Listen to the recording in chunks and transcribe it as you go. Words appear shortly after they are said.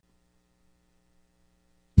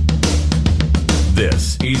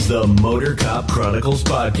This is the Motor Cop Chronicles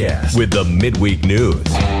podcast with the midweek news.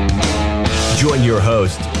 Join your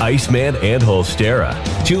hosts, Iceman and Holstera,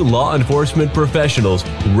 two law enforcement professionals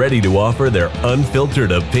ready to offer their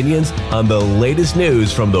unfiltered opinions on the latest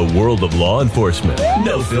news from the world of law enforcement.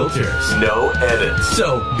 No filters, no edits.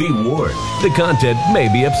 So be warned, the content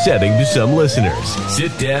may be upsetting to some listeners.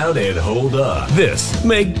 Sit down and hold up. This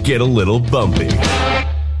may get a little bumpy.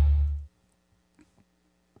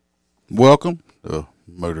 Welcome to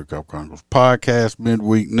Motor Cop Chronicles podcast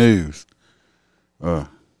midweek news. I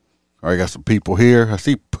got some people here. I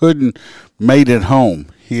see Puddin made it home.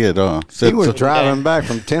 He had he was driving back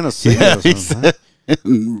from Tennessee. Yeah, or something.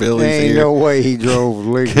 Billy's there ain't here. no way he drove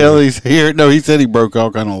legally. Kelly's here. No, he said he broke all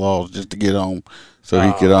kind of laws just to get home so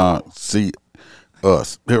he could see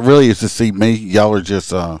us. It really is to see me. Y'all are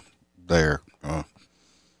just there.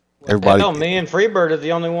 Everybody. No, me and Freebird are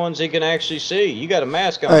the only ones he can actually see. You got a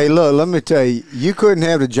mask on. Hey, look, let me tell you, you couldn't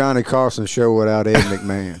have the Johnny Carson show without Ed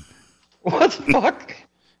McMahon. What the fuck?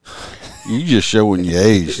 You just showing your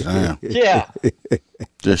age now. Yeah.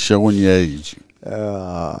 Just showing your age.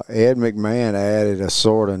 Ed McMahon added a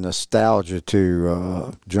sort of nostalgia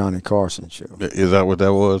to Johnny Carson show. Is that what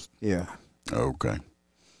that was? Yeah. Okay.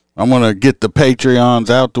 I'm going to get the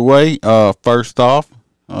Patreons out the way. First off,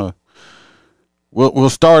 we'll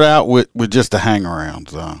start out with just the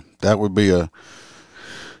hang-arounds. That would be this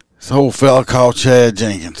old fella called Chad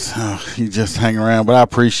Jenkins. He just hang around, but I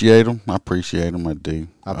appreciate him. I do.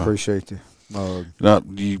 I appreciate the mug. No,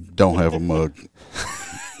 you don't have a mug.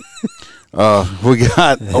 We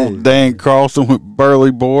got old Dan Carlson with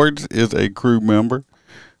Burley Boards is a crew member.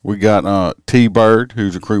 We got T-Bird,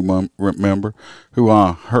 who's a crew member, who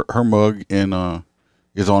her mug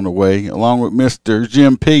is on the way, along with Mr.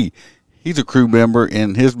 Jim P. He's a crew member,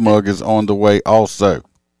 and his mug is on the way also.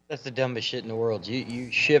 That's the dumbest shit in the world.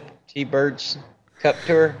 You ship T-Bird's cup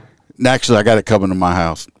to her? Actually, I got it coming to my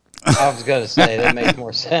house. I was going to say, that makes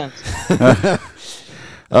more sense. We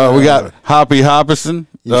got Hoppy Hoppison.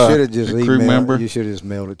 You should have just crew member. You should have just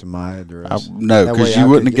mailed it to my address. No, because you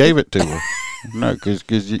wouldn't have gave it to her. No,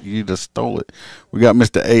 because you just stole it. We got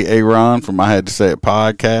Mr. A. Ron from I Had to Say It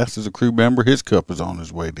podcast as a crew member. His cup is on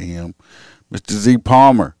his way to him. Mr. Z.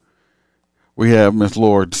 Palmer. We have Miss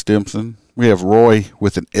Lord Stimson. We have Roy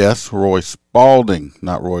with an S, Roy Spalding,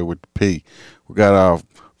 not Roy with the P. We got our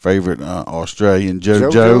favorite Australian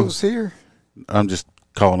JoJo. JoJo's here? I'm just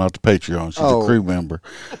calling out the Patreon. She's a crew member.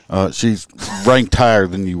 She's ranked higher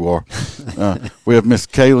than you are. We have Miss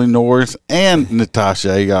Kaylee Norris and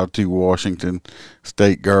Natasha, our two Washington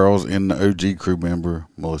State girls, and the OG crew member,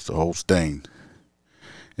 Melissa Holstein.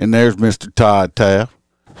 And there's Mr. Todd Taft.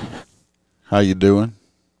 How you doing?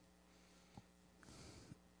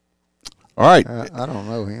 All right. I don't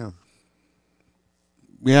know him.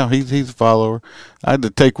 Yeah, he's a follower. I had to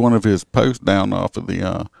take one of his posts down off of the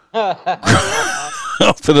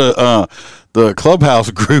off of the clubhouse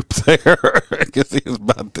group there because he was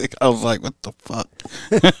about to. I was like, "What the fuck?"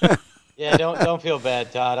 Yeah, don't feel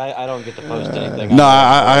bad, Todd. I don't get to post anything. No,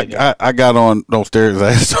 I got on downstairs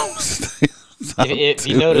ass. If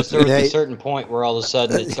you notice, there was a certain point where all of a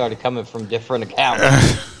sudden it started coming from different accounts.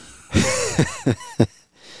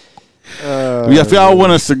 If y'all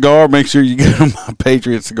want a cigar, make sure you get on my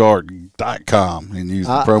PatriotCigar.com and use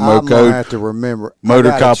the promo code. I have to remember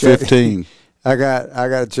MotorCop15. I got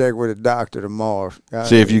to check with the doctor tomorrow.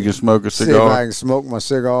 See if you can smoke a cigar. See if I can smoke my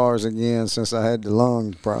cigars again since I had the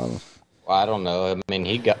lung problem. Well, I don't know. I mean,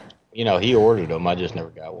 he ordered them. I just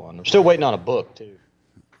never got one. I'm still waiting on a book too.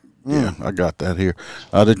 Yeah, I got that here.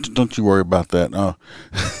 Don't you worry about that.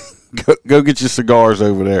 Go get your cigars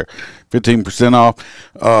over there. 15% off.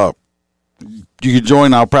 You can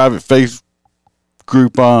join our private Facebook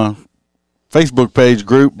page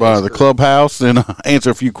group, the Clubhouse, and answer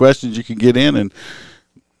a few questions. You can get in and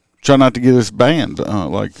try not to get us banned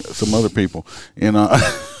like some other people. And that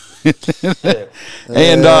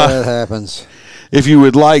happens. If you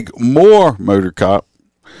would like more Motor Cop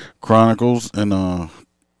Chronicles and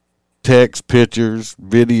text, pictures,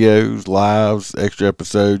 videos, lives, extra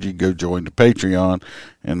episodes, you can go join the Patreon.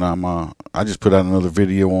 And I just put out another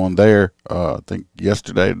video on there. I think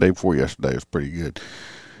the day before yesterday, it was pretty good.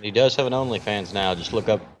 He does have an OnlyFans now. Just look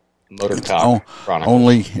up Motor Cop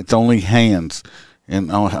Chronicles. It's only hands, and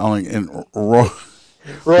Roy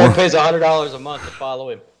pays $100 a month to follow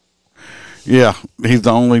him. Yeah, he's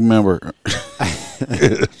the only member.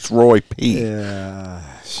 It's Roy P. Yeah,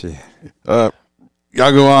 shit. Y'all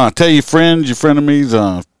go on. Tell your friends, your frenemies,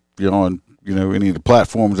 on any of the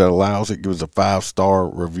platforms that allows it. Give us a 5-star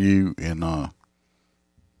review and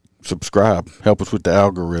subscribe. Help us with the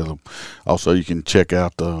algorithm. Also, you can check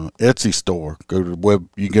out the Etsy store. Go to the web.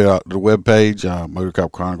 You can get out to the webpage,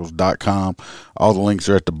 motorcopchronicles.com. All the links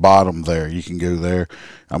are at the bottom there. You can go there.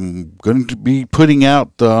 I'm going to be putting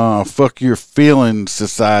out the Fuck Your Feelings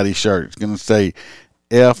Society shirt. It's going to say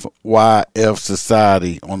FYF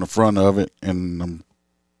Society on the front of it, and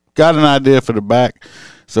got an idea for the back.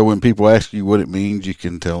 So when people ask you what it means, you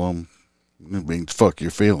can tell them it means fuck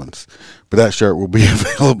your feelings. But that shirt will be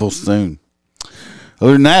available soon.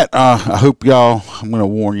 Other than that, I hope y'all, I'm going to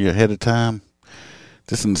warn you ahead of time,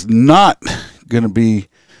 this one's not going to be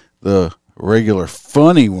the regular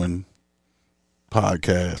funny one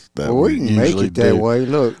podcast that we can make usually it that do. way.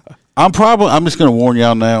 Look, I'm just going to warn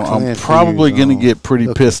y'all now, I'm probably going to get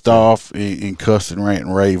pretty pissed off and cuss and rant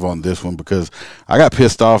and rave on this one because I got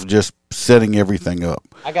pissed off just setting everything up.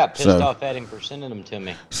 I got pissed off at him for sending them to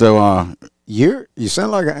me. So you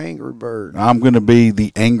sound like an angry bird. I'm going to be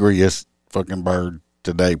the angriest fucking bird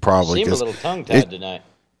today, probably. You seem a little tongue-tied tonight.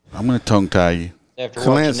 I'm going to tongue-tie you. After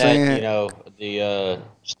Clint's watching that, the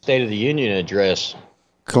State of the Union address.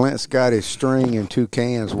 Clint's got his string and 2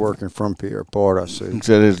 cans working from Pierpont, I see. He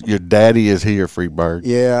said, your daddy is here, Freebird.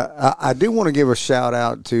 Yeah, I do want to give a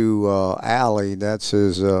shout-out to Allie. That's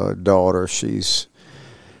his daughter. She's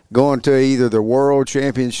going to either the World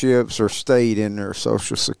Championships or state in her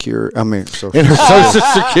Social Security. In her Social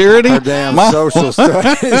Security? Her damn Social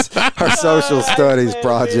Studies. Her Social Studies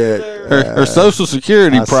project. Her Social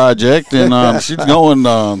Security project, and she's going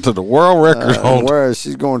to the world record. Where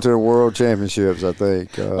she's going to the World Championships, I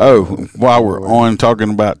think. While we're on talking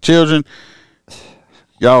about children,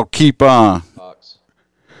 y'all keep y'all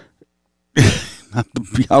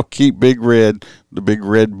keep the big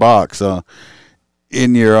red box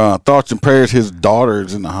in your thoughts and prayers. His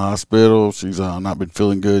daughter's in the hospital. She's not been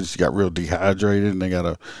feeling good. She got real dehydrated, and they got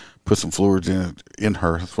to put some fluids in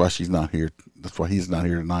her. That's why she's not here. That's why he's not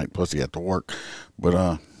here tonight. Plus, he had to work.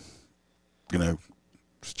 But,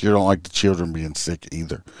 she don't like the children being sick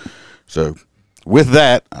either. So, with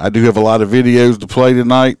that, I do have a lot of videos to play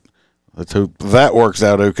tonight. Let's hope that works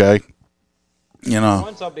out okay.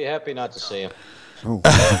 Once I'll be happy not to see him. Oh.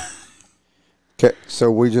 Okay,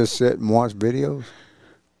 so we just sit and watch videos?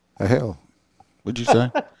 The hell. What'd you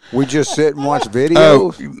say? We just sit and watch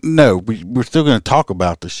videos? Oh, no, we're still going to talk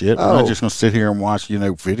about the shit. We're not just going to sit here and watch,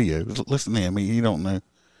 videos. Listen to him. You don't know.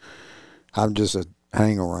 I'm just a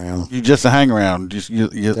hang around. You just a hang around.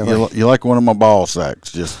 You're like one of my ball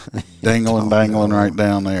sacks, just dangling right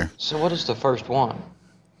down there. So what is the first one?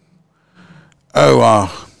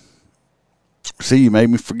 Oh, see, you made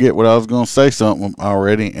me forget what I was going to say something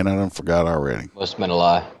already, and I done forgot already. Must have been a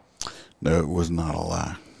lie. No, it was not a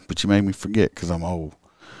lie. But you made me forget because I'm old.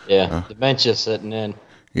 Yeah, dementia setting in.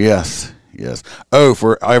 Yes. Oh,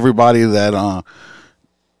 for everybody that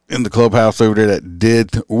in the clubhouse over there that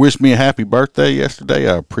did wish me a happy birthday yesterday,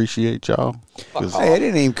 I appreciate y'all. Hey, it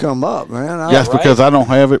didn't even come up, man. Yes, because I don't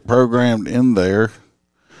have it programmed in there.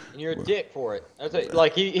 And you're a dick for it.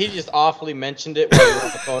 Like, he just awfully mentioned it when we were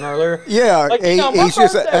on the phone earlier. Yeah, like, he's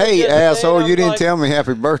just, hey, asshole, you didn't tell me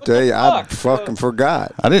happy birthday. I fucking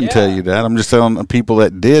forgot. I didn't tell you that. I'm just telling the people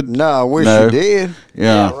that did. No, I wish you did.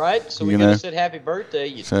 Yeah, right? So we could have said happy birthday,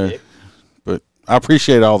 you dick. But I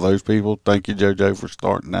appreciate all those people. Thank you, JoJo, for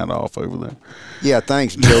starting that off over there. Yeah,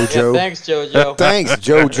 thanks, JoJo. Thanks, JoJo. Thanks,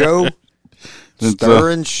 JoJo.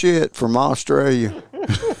 Stirring shit from Australia.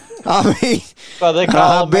 I mean, well, they call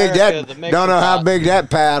how big that? Don't know how big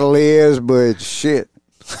that paddle is, but shit.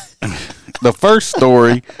 The first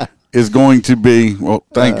story is going to be. Well,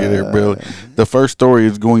 thank you, there, Billy. The first story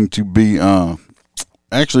is going to be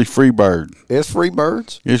actually Freebird. It's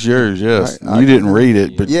Freebird's. It's yours. Yes, you didn't read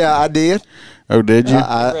it, but yeah, I did. Oh, did you?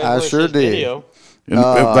 I sure did. And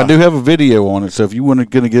I do have a video on it, so if you want to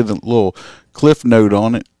get a little cliff note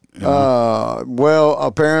on it. Well,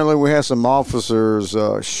 apparently we had some officers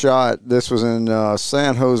shot. This was in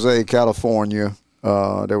San Jose, California.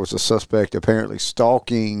 There was a suspect apparently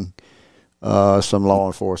stalking some law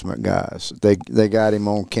enforcement guys. They got him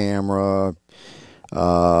on camera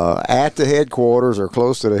at the headquarters or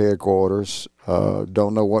close to the headquarters.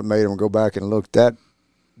 Don't know what made him go back and look that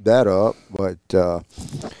up, but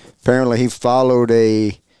apparently he followed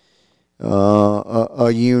a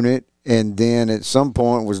unit. And then at some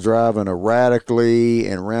point was driving erratically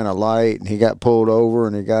and ran a light, and he got pulled over,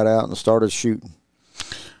 and he got out and started shooting.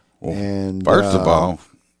 Well, and first of all,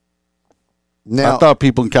 now I thought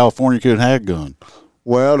people in California could have guns.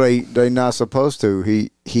 Well, they not supposed to.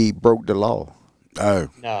 He broke the law. Oh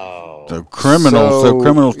no! So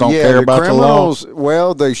criminals don't care about the law.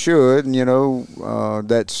 Well, they should. And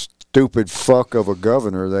that's stupid fuck of a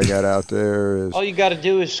governor they got out there is. All you got to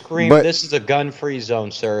do is scream, But- "This is a gun-free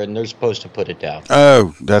zone, sir," and they're supposed to put it down.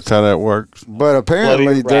 Oh, that's how that works. But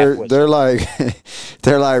apparently Blow your rap they're like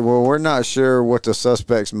they're like, well, we're not sure what the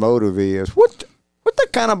suspect's motive is. What the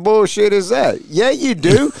kind of bullshit is that? Yeah, you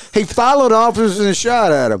do. He followed officers and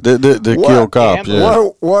shot at them. The What? kill cops. Yeah.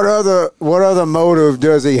 What other motive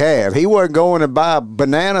does he have? He wasn't going to buy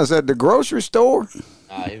bananas at the grocery store.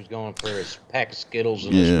 He was going for his pack of Skittles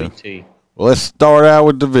and Yeah. a sweet tea. Well, let's start out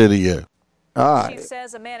with the video. All The right. chief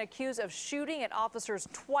says a man accused of shooting at officers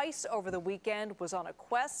twice over the weekend was on a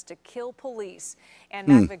quest to kill police. And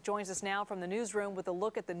Makovic joins us now from the newsroom with a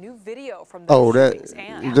look at the new video from the shootings.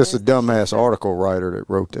 And just a dumbass article writer that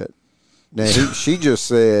wrote that. Now she just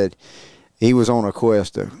said he was on a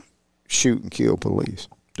quest to shoot and kill police.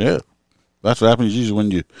 Yeah. That's what happens usually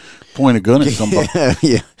when you point a gun at somebody.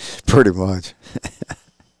 Yeah, pretty much.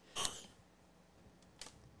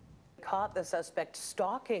 Caught the suspect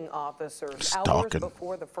stalking officers Stalking. hours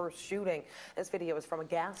before the first shooting. This video is from a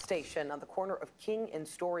gas station on the corner of King and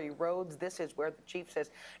Story Roads. This is where the chief says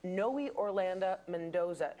Noe Orlando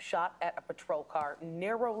Mendoza shot at a patrol car,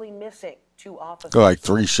 narrowly missing 2 officers. Like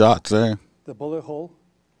 3 shots there. The bullet hole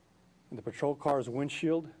in the patrol car's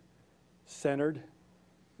windshield centered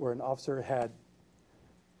where an officer had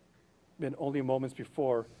been only moments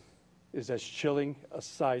before is as chilling a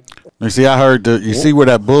sight. You see, I heard you see where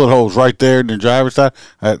that bullet hole's right there in the driver's side.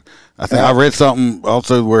 I think I read something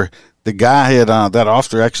also where the guy had that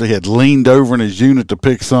officer actually had leaned over in his unit to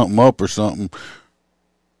pick something up or something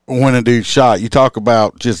when a dude shot. You talk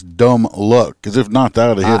about just dumb luck, because if not, that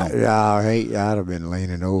would have hit him. I'd have been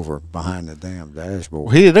leaning over behind the damn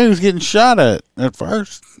dashboard. He was getting shot at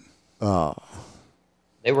first.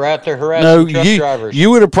 They were out there No, harassing truck drivers.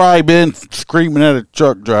 you would have probably been screaming at a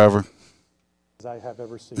truck driver. As I have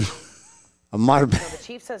ever seen. I might have been. The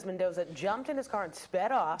chief says Mendoza jumped in his car and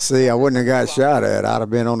sped off. See, I wouldn't have got shot at. I'd have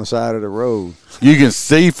been on the side of the road. You can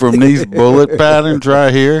see from these bullet patterns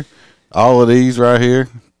right here, all of these right here.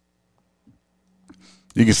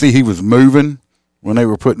 You can see he was moving when they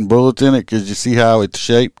were putting bullets in it, because you see how it's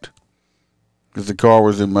shaped, because the car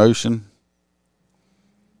was in motion.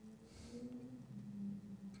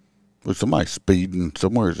 Was somebody speeding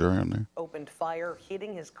somewheres around there? Opened fire,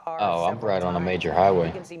 hitting his car. Oh, I'm several right on a times. major highway.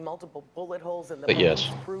 You can see multiple bullet holes in the But yes.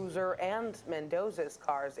 police cruiser and Mendoza's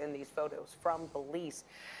cars in these photos from police.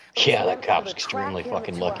 Yeah, that Police were cop's able to extremely track him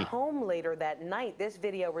fucking to a lucky. home later that night. This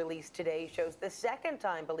video released today shows the second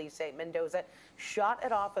time police say Mendoza shot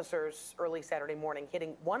at officers early Saturday morning,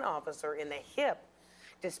 hitting one officer in the hip.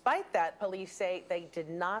 Despite that, police say they did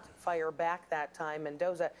not fire back that time.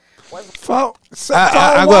 Mendoza was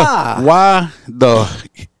Why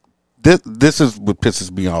this is what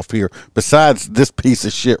pisses me off here. Besides this piece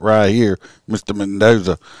of shit right here, Mr.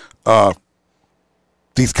 Mendoza,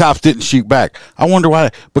 these cops didn't shoot back. I wonder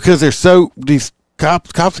why. Because these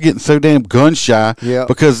cops are getting so damn gun shy. Yeah.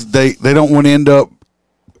 Because they don't want to end up,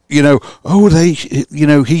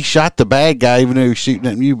 he shot the bad guy even though he was shooting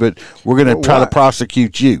at you, but we're going to try to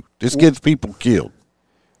prosecute you. This gets people killed.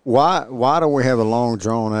 Why don't we have a long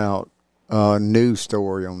drawn out news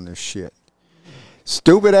story on this shit?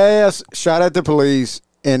 Stupid ass shot at the police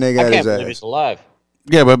and they I got can't his believe ass. he's alive.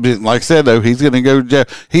 Yeah, but like I said, though, he's going to go to jail.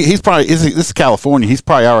 He's probably, this is California. He's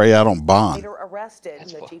probably already out on bond. later arrested.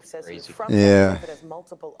 That's The fucking chief says he's crazy. from Yeah. California, but has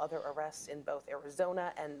multiple other arrests in both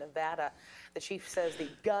Arizona and Nevada. The chief says the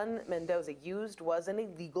gun Mendoza used was an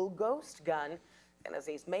illegal ghost gun.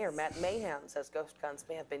 Tennessee's Mayor Matt Mahan says ghost guns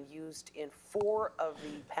may have been used in 4 of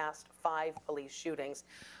the past 5 police shootings.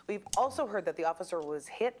 We've also heard that the officer was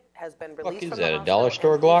hit, has been released is from that, the a hospital, dollar and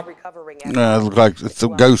store he's Glock? recovering No, it looks like it's a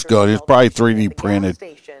ghost gun. It's probably 3D printed.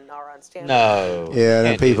 No. Yeah, them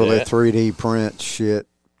can't do people that. that 3D print shit.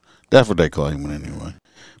 That's what they claiming anyway.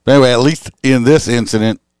 But anyway, at least in this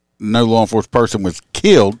incident, no law enforcement person was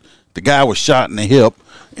killed. The guy was shot in the hip.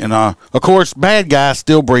 And, of course, bad guys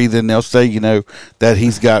still breathing. They'll say, that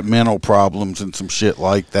he's got mental problems and some shit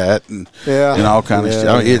like that. And, Yeah. and all kind of shit.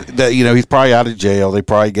 I mean, he's probably out of jail. They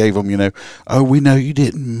probably gave him, oh, we know you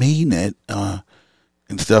didn't mean it. And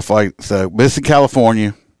stuff like so. But it's in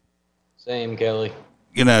California. Same, Kelly.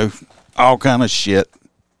 All kind of shit.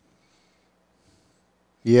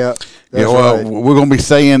 Yeah, that's We're going to be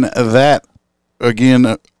saying that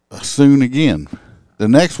again soon again. The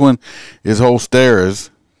next one is Holstera's.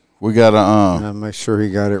 We got I'll make sure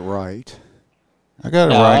he got it right. I got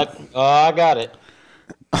it No, right. I got it.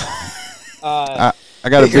 I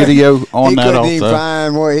got a video on that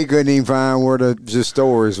also. He couldn't even find where the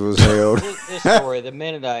stories was held. This story, the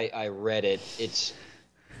minute I read it,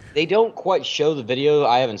 they don't quite show the video.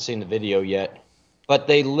 I haven't seen the video yet. but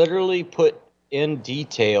they literally put in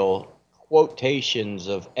detail quotations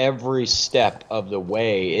of every step of the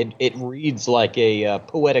way. It reads like a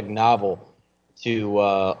poetic novel to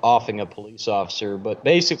offing a police officer. But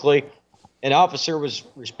basically, an officer was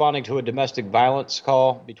responding to a domestic violence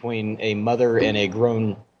call between a mother and a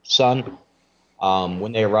grown son.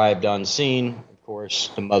 When they arrived on scene, of course,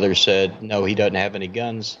 the mother said, no, he doesn't have any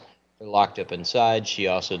guns. They're locked up inside. She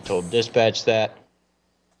also told dispatch that.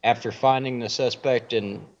 After finding the suspect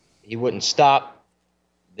and he wouldn't stop,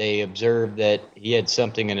 they observed that he had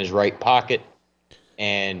something in his right pocket,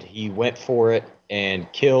 and he went for it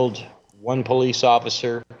and killed one police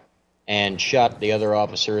officer and shot the other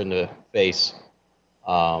officer in the face.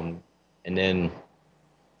 And then,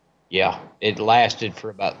 yeah, it lasted for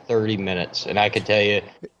about 30 minutes. And I can tell you,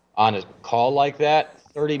 on a call like that,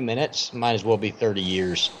 30 minutes might as well be 30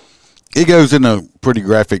 years. It goes in a pretty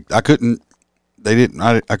graphic. I couldn't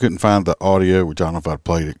find the audio, which I don't know if I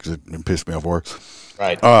played it because it pissed me off worse.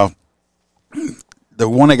 Right. The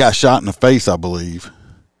one that got shot in the face, I believe,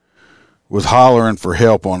 was hollering for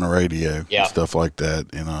help on the radio, and stuff like that,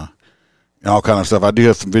 and all kind of stuff. I do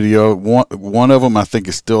have some video. One of them I think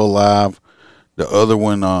is still alive. The other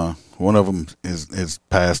one of them is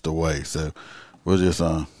passed away. So we'll just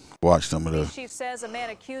watch some of the Chief says a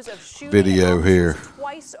man accused of shooting video here.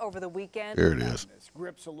 Twice over the weekend. Here it is.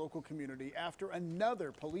 Grips a local community after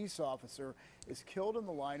another police officer is killed in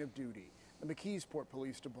the line of duty. The McKeesport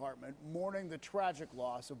Police Department mourning the tragic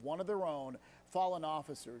loss of one of their own, fallen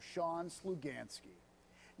officer Sean Slugansky.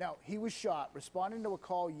 Now, he was shot responding to a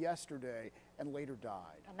call yesterday and later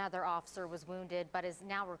died. Another officer was wounded but is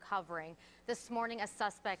now recovering. This morning, a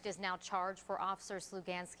suspect is now charged for Officer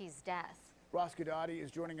Slugansky's death. Ross Gadati is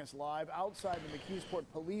joining us live outside the McKeesport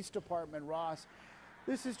Police Department. Ross,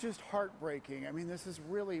 this is just heartbreaking. I mean, this is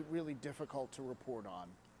really, really difficult to report on.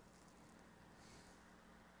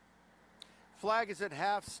 Flag is at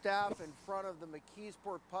half staff in front of the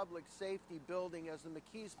McKeesport Public Safety Building as the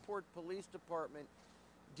McKeesport Police Department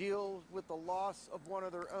deals with the loss of one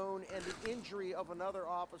of their own and the injury of another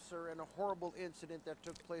officer in a horrible incident that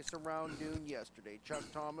took place around noon yesterday. Chuck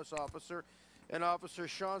Thomas, officer, and Officer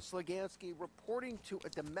Sean Slugansky reporting to a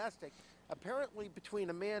domestic, apparently between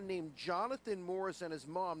a man named Jonathan Morris and his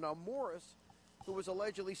mom. Now, Morris, who was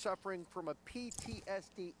allegedly suffering from a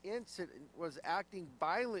PTSD incident, was acting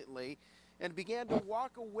violently and began to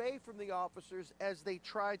walk away from the officers as they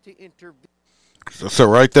tried to intervene. So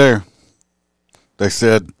right there, they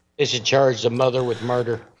said they should charge the mother with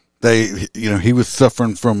murder. He was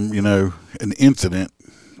suffering from, an incident,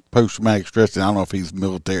 post-traumatic stress. I don't know if he's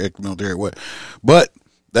military, ex-military, or what, but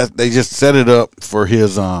that they just set it up for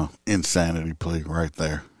his insanity plea right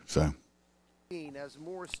there. So, as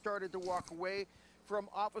Morris started to walk away from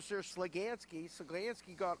Officer Slugansky,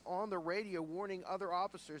 Slugansky got on the radio warning other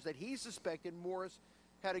officers that he suspected Morris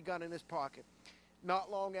had a gun in his pocket. Not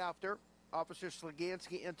long after, Officer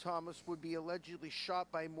Slugansky and Thomas would be allegedly shot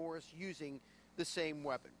by Morris using the same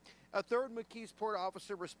weapon. A third McKeesport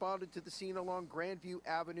officer responded to the scene along Grandview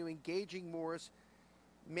Avenue, engaging Morris,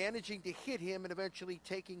 managing to hit him and eventually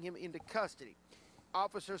taking him into custody.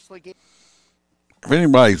 Officer Slugansky. If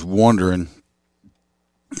anybody's wondering,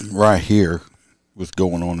 right here, what's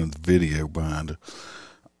going on in the video behind it,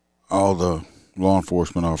 all the law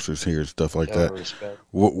enforcement officers here and stuff like that. Respect.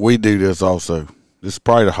 We do this also. This is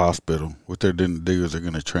probably the hospital. What they're going to do is they're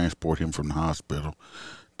going to transport him from the hospital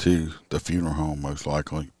to the funeral home, most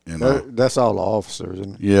likely. And that's all the officers,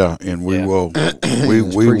 isn't it? Yeah, and we will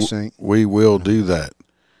we will do that.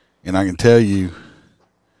 And I can tell you,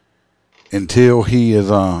 until he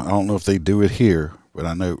is I don't know if they do it here, but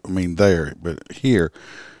there, but here,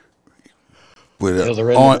 with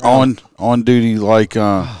on duty like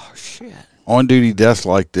on duty deaths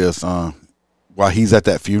like this, while he's at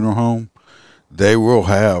that funeral home, they will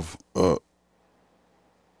have a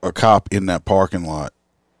cop in that parking lot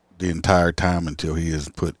the entire time until he is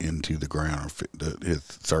put into the ground or his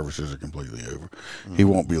services are completely over. Mm-hmm. He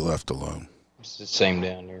won't be left alone. It's the same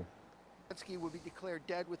down there. Slugansky will be declared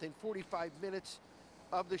dead within 45 minutes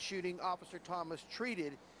of the shooting. Officer Thomas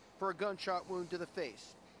treated for a gunshot wound to the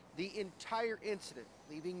face. The entire incident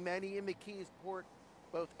leaving many in McKeesport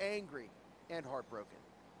both angry and heartbroken.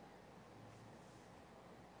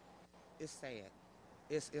 It's sad.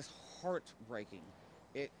 It's heartbreaking.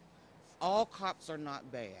 All cops are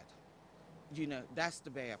not bad. That's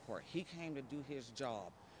the bad part. He came to do his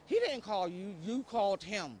job. He didn't call you. You called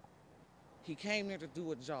him. He came here to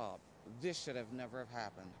do a job. This should have never have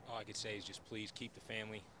happened. All I could say is just please keep the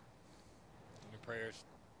family in your prayers,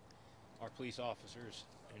 our police officers,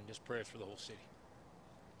 and just prayers for the whole city.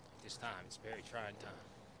 At this time, it's a very trying time.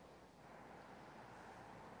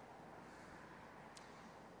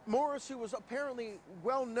 Morris, who was apparently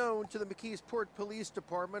well known to the McKeesport Police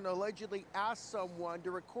Department, allegedly asked someone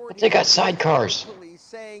to record. They got sidecars. Police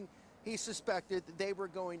saying he suspected that they were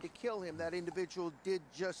going to kill him. That individual did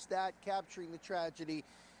just that, capturing the tragedy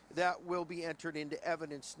that will be entered into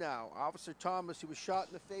evidence now. Officer Thomas, who was shot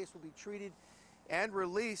in the face, will be treated and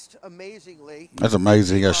released amazingly. That's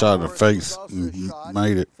amazing. He got shot in the face and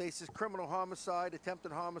made it. Faces criminal homicide,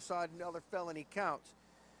 attempted homicide, and other felony counts.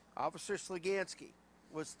 Officer Slugansky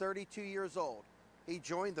was 32 years old. He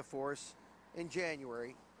joined the force in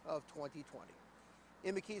January of 2020.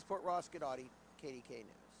 In McKeesport, Ross Godotti, KDK News.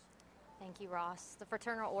 Thank you, Ross. The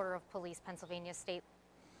Fraternal Order of Police, Pennsylvania State.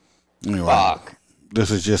 Anyway,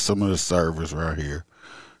 this is just some of the service right here.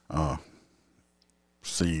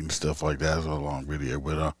 Seeing stuff like that. It's a long video,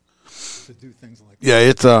 but to do things like yeah,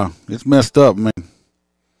 it's messed up, man.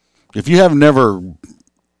 If you have never,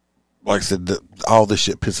 like I said, all this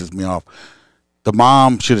shit pisses me off. The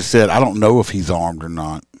mom should have said, "I don't know if he's armed or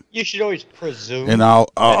not." You should always presume. And I'll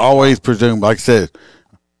always presume. Like I said,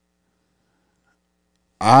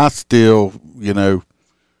 I still,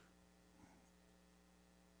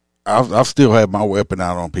 I've still had my weapon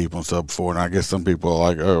out on people and stuff before, and I guess some people are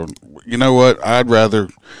like, "Oh, you know what? I'd rather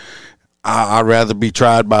be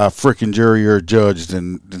tried by a freaking jury or a judge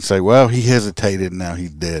than say, well, he hesitated and now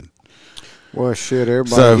he's dead." Well, shit,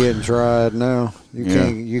 everybody getting tried now.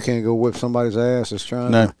 You can't go whip somebody's ass that's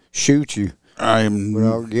trying to shoot you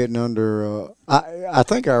without getting under. I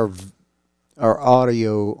think our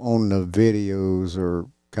audio on the videos are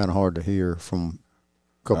kind of hard to hear from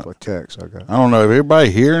a couple of texts I got. I don't know. Is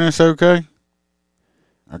everybody hearing this okay?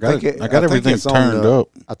 I got everything turned up.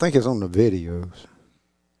 I think it's on the videos.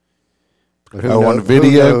 But on the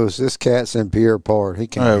video? Who knows? This cat's in Pierre Park. He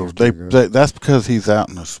can't hear too good. That's because he's out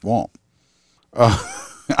in the swamp.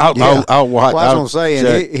 I'll watch. Well, that's what I'm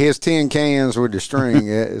saying. His tin cans with the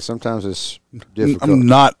string, sometimes it's difficult. I'm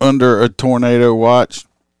not under a tornado watch.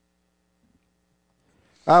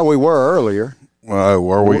 We were earlier. Well,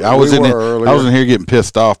 were we? I was in here getting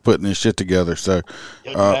pissed off putting this shit together. So,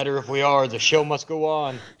 doesn't matter if we are. The show must go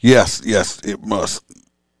on. Yes, it must.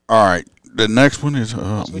 All right, the next one is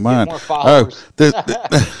mine.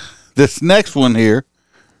 This next one here.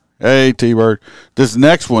 Hey, T-Bird. This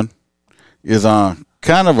next one is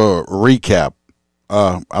kind of a recap.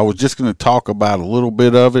 I was just going to talk about a little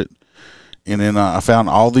bit of it, and then I found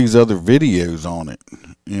all these other videos on it.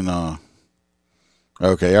 And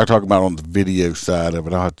okay, I'll talk about on the video side of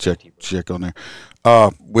it. I'll have to check on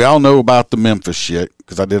there. We all know about the Memphis shit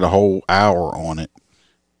because I did a whole hour on it.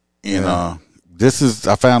 And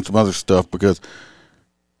I found some other stuff because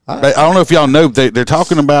I don't know if y'all know, they're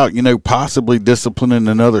talking about, possibly disciplining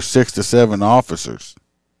another 6 to 7 officers.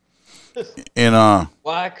 And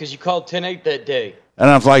why? Because you called 10-8 that day. And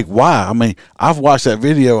I was like, why? I mean, I've watched that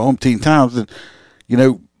video umpteen times, and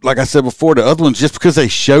like I said before, the other ones, just because they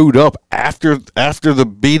showed up after the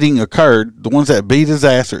beating occurred, the ones that beat his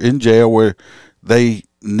ass are in jail where they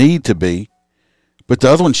need to be. But the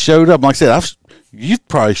other ones showed up. Like I said, you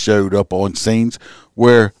probably showed up on scenes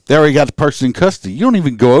where they already got the person in custody. You don't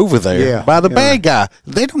even go over there by the bad guy.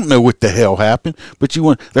 They don't know what the hell happened. But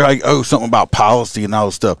they're like, oh, something about policy and all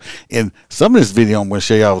this stuff. And some of this video I'm going to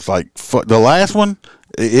show you, I was like, the last one,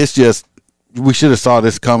 it's just, we should have saw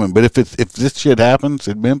this coming. But if this shit happens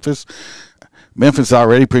in Memphis is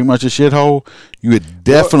already pretty much a shithole. You would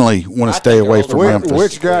definitely want to stay away from Memphis.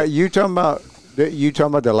 Which guy you talking about? You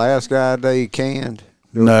talking about the last guy they canned?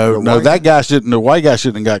 No, that guy shouldn't. The white guy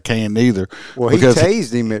shouldn't have got canned either. Well, he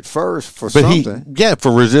tased him at first for something.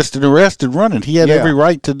 For resisting arrest and running. He had every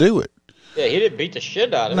right to do it. Yeah, he didn't beat the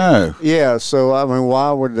shit out of him. No. Yeah, so I mean,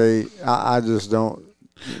 why would they? I just don't.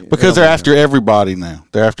 Because they're after everybody now.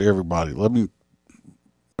 They're after everybody.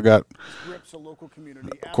 I got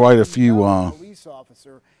quite a few. Police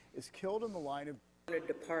officer is killed in the line of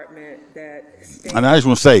department that. And I just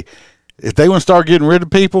want to say, if they want to start getting rid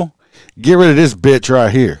of people, get rid of this bitch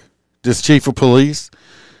right here, this chief of police,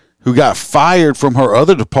 who got fired from her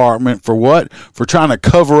other department for what? For trying to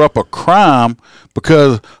cover up a crime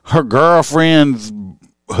because her girlfriend's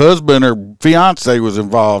husband or fiance was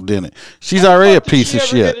involved in it. She's already a piece of shit. Did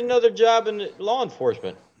she ever get another job in law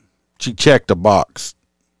enforcement? She checked a box.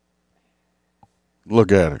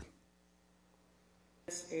 Look at her.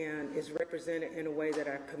 And is represented in a way that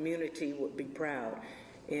our community would be proud.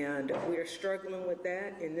 And we are struggling with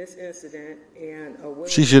that in this incident. And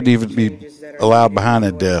she shouldn't even be allowed behind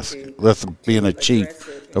a desk. That's being a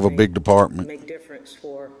chief of a big department. Make difference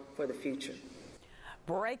for the future.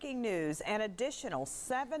 Breaking news, an additional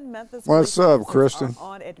 7 Memphis What's police up, officers Kristen?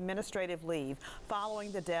 are on administrative leave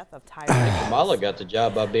following the death of Tyree. Kamala got the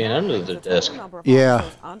job by being under the desk. Yeah.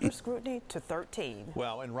 Under scrutiny to 13.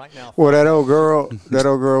 Well, and right now, Well, that old girl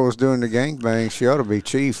was doing the gangbang. She ought to be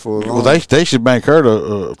chief for long. Well, they should make her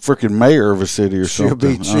the freaking mayor of a city or She'll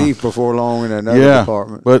something. be chief before long in another yeah,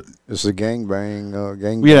 department. but it's a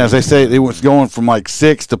gangbang. yeah, as they say, it was going from like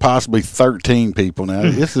 6 to possibly 13 people now.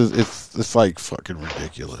 It's like fucking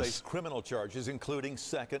ridiculous. face criminal charges, including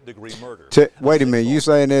second-degree murder. Wait a minute, you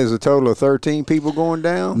saying there's a total of 13 people going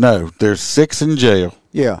down? No, there's 6 in jail.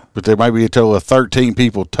 Yeah, but there might be a total of 13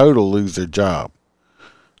 people total lose their job.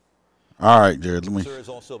 All right, Jared, let me.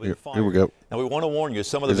 Here we go. Now, we want to warn you,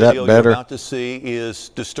 some of the Is that video better? you're about to see is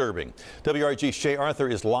disturbing. WRG's Shay Arthur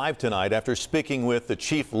is live tonight after speaking with the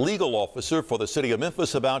chief legal officer for the city of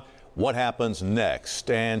Memphis about what happens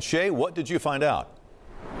next. And Shay, what did you find out?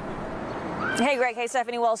 Hey, Greg. Hey,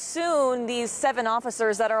 Stephanie. Well, soon these 7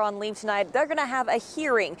 officers that are on leave tonight, they're going to have a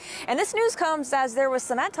hearing. And this news comes as there was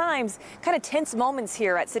some, at times, kind of tense moments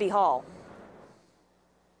here at City Hall.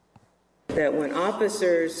 That when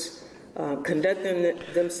officers conduct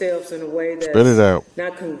themselves in a way Spit it out. that's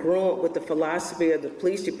not congruent with the philosophy of the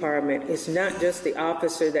police department, it's not just the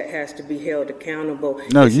officer that has to be held accountable.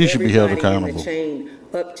 No, It's you should be held everybody in accountable. the chain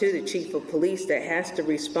up to the chief of police that has to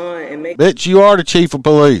respond and make. Bitch, you are the chief of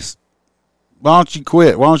police. Why don't you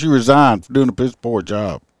quit? Why don't you resign for doing a piss poor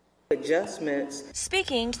job? Adjustments.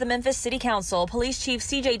 Speaking to the Memphis City Council, Police Chief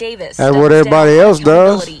C.J. Davis. That's stepped what everybody down else on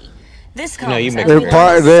does. accountability. This You know, you comes make as it we work.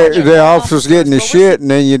 learn that second Their officers officers getting the will shit,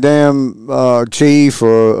 and then your damn chief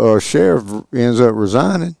or sheriff ends up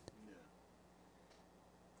resigning.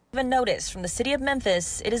 receive a notice from the city of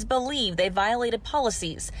Memphis. It is believed they violated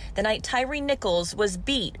policies the night Tyree Nichols was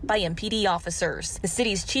beat by MPD officers. The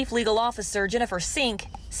city's chief legal officer, Jennifer Sink,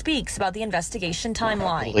 speaks about the investigation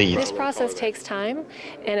timeline. This process takes time,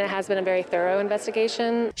 and it has been a very thorough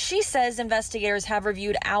investigation. She says investigators have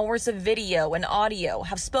reviewed hours of video and audio,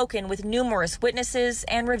 have spoken with numerous witnesses,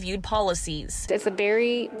 and reviewed policies. It's a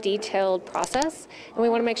very detailed process, and we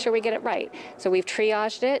want to make sure we get it right. So we've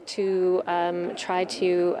triaged it to try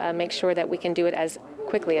to make sure that we can do it as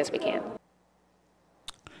quickly as we can.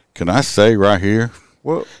 Can I say right here?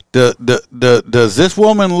 What? Does this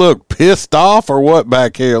woman look pissed off or what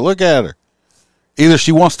back here? Look at her. Either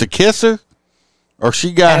she wants to kiss her or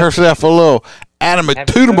she got herself a little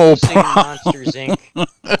animatable Monsters, Inc.?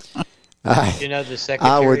 You know, the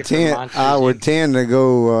secretary for Monsters, I would tend to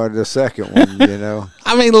go the second one, you know.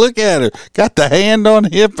 I mean, look at her. Got the hand on the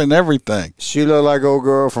hip and everything. She looked like old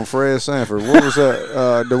girl from Fred Sanford. What was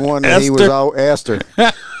that? The one that he was all Esther.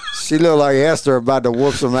 She looked like Esther about to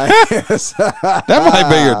whoop some ass. That might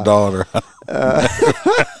be your daughter.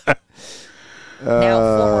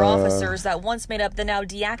 Now, former officers that once made up the now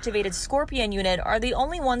deactivated Scorpion unit are the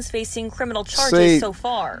only ones facing criminal charges so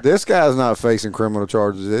far. This guy's not facing criminal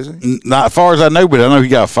charges, is he? Not as far as I know, but I know he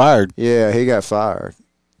got fired. Yeah, he got fired.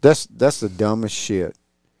 That's the dumbest shit.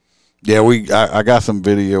 Yeah, I got some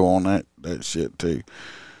video on that shit too.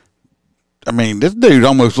 I mean, this dude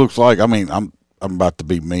almost looks like. I mean, I'm about to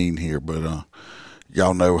be mean here, but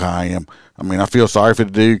y'all know how I am. I mean, I feel sorry for the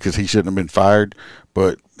dude because he shouldn't have been fired,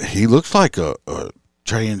 but he looks like a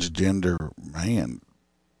transgender man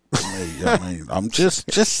to me. I mean, I'm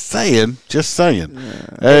just saying.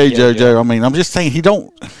 Hey, JoJo. I mean, I'm just saying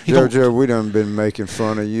JoJo, we done been making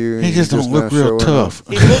fun of you. He just don't look real tough.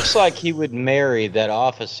 He looks like he would marry that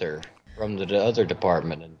officer from the other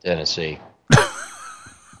department in Tennessee.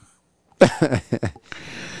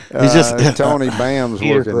 Tony Bam's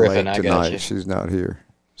Peter working Griffin, late I got tonight. you. She's not here.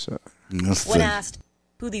 So When asked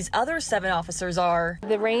who these other 7 officers are,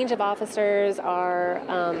 The range of officers are,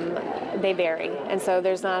 they vary. And so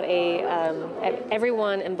there's not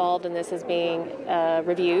everyone involved in this is being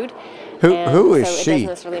reviewed. Who is so she? It doesn't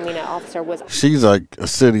necessarily mean an officer was She's like a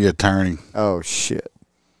city attorney. Oh shit.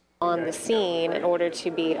 on the scene in order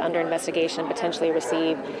to be under investigation, potentially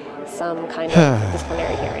receive some kind of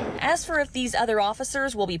disciplinary hearing. as for if these other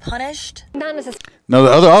officers will be punished, Not necessarily. No,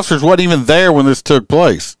 the other officers wasn't even there when this took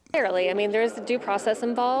place. I mean, there's a due process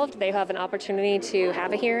involved. They have an opportunity to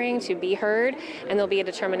have a hearing, to be heard, and there'll be a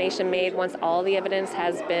determination made once all the evidence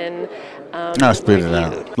has been I spit it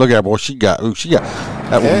out. Look at her, boy. She got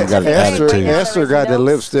that woman got an attitude. Esther got the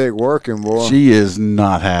lipstick working, boy. She is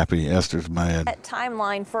not happy. Esther's mad.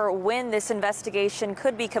 timeline for when this investigation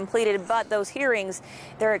could be completed, but those hearings,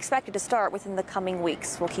 they're expected to start within the coming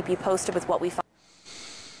weeks. We'll keep you posted with what we find.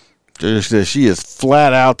 She says she is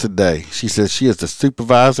flat out today. She says she is the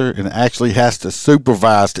supervisor and actually has to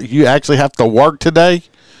supervise. You actually have to work today?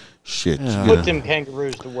 Shit. Put them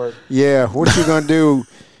kangaroos to work. Yeah, what you gonna do?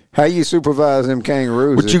 How you supervise them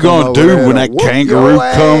kangaroos? What you gonna do when that kangaroo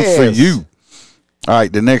comes for you? All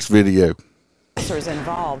right, the next video. Officers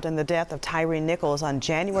involved in the death of Tyre Nichols on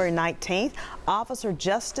January 19th, Officer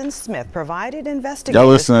Justin Smith provided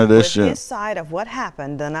investigators with his side of what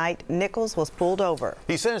happened the night Nichols was pulled over.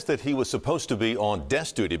 He says that he was supposed to be on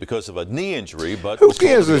desk duty because of a knee injury, but who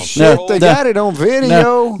gives a shit? They got it on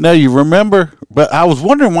video. No, you remember? But I was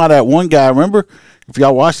wondering why that one guy. Remember, if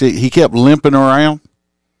y'all watched it, he kept limping around.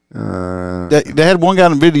 They had one guy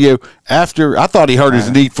in the video after. I thought he hurt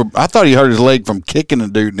his knee from. I thought he hurt his leg from kicking a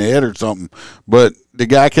dude in the head or something. But the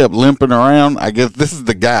guy kept limping around. I guess this is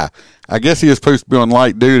the guy. I guess he was supposed to be on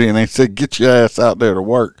light duty, and they said, "Get your ass out there to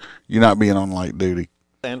work. You're not being on light duty."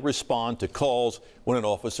 And respond to calls when an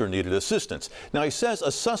officer needed assistance. Now, he says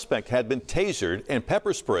a suspect had been tasered and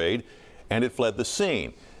pepper sprayed, and it fled the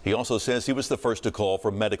scene. He also says he was the first to call for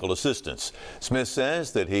medical assistance. Smith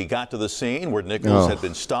says that he got to the scene where Nichols had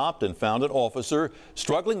been stopped and found an officer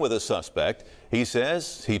struggling with a suspect. He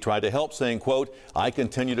says he tried to help, saying, quote, "I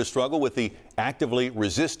continue to struggle with the actively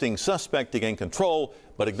resisting suspect to gain control,"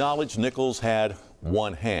 but acknowledged Nichols had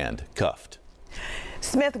one hand cuffed.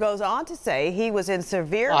 Smith goes on to say he was in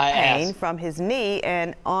severe pain from his knee,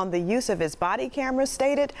 and on the use of his body camera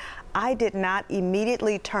stated, "I did not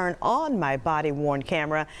immediately turn on my body-worn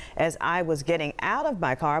camera as I was getting out of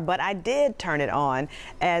my car, but I did turn it on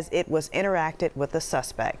as it was interacted with the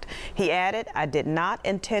suspect." He added, "I did not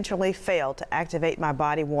intentionally fail to activate my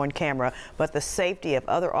body-worn camera, but the safety of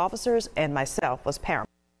other officers and myself was paramount."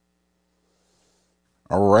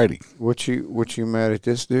 Alrighty. What you mad at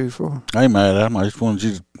this dude for? I ain't mad at him. I just wanted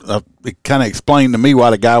you to it kind of explain to me why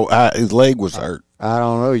the guy his leg was hurt. I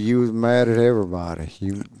don't know. You was mad at everybody.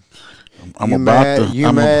 I'm about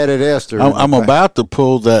mad at Esther. I'm about to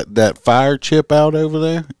pull that fire chip out over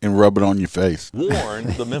there and rub it on your face.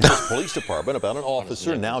 Warned the Memphis Police Department about an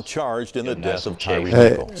officer now charged in the death of Tyre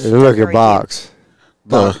Nichols. Look at Box.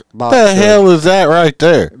 Box the hell is that right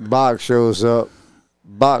there? Box shows up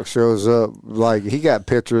like he got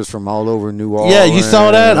pictures from all over New Orleans. Yeah, you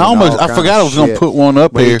saw that? I forgot I was going to put one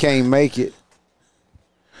up here. He can't make it.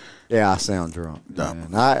 Yeah, I sound drunk.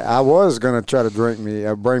 I was going to try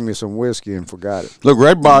to bring me some whiskey and forgot it. Look,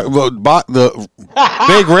 the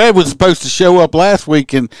Big Red was supposed to show up last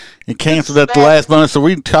week and canceled at the last minute, so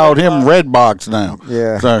we called him Red Box now.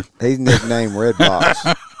 Yeah, so he's nicknamed Red Box.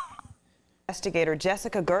 Investigator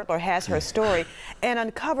Jessica Gertler has her story and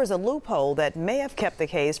uncovers a loophole that may have kept the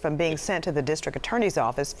case from being sent to the district attorney's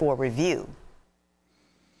office for review.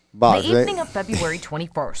 The evening of February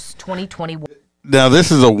 21st, 2021. Now,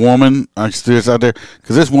 this is a woman. I see this out there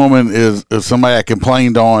because this woman is somebody I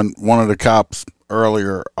complained on one of the cops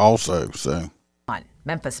earlier also. So,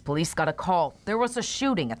 Memphis police got a call. There was a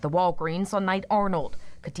shooting at the Walgreens on Knight Arnold.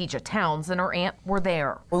 Khadijah Towns and her aunt were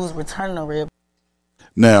there. We was returning a rib.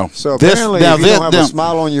 Now, so apparently, if you don't have a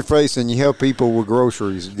smile on your face and you help people with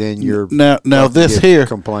groceries, then you're now this here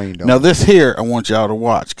complained on. Now this here, I want y'all to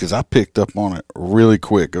watch because I picked up on it really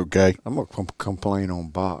quick. Okay, I'm gonna complain on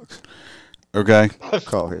Box. Okay,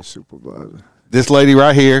 call his supervisor. This lady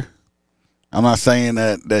right here. I'm not saying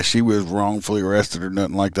that she was wrongfully arrested or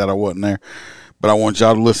nothing like that. I wasn't there, but I want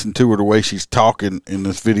y'all to listen to her the way she's talking in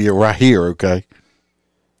this video right here. Okay,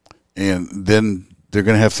 and then they're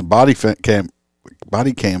gonna have some body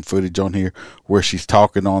cam footage on here where she's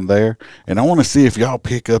talking on there, and I want to see if y'all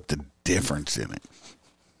pick up the difference in it.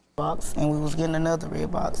 Box, and we was getting another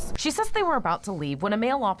red box. She says they were about to leave when a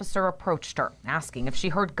male officer approached her, asking if she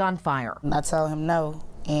heard gunfire. And I told him no,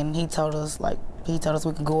 and he told us we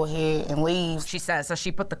could go ahead and leave. She says as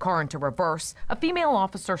she put the car into reverse, a female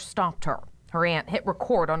officer stopped her. Her aunt hit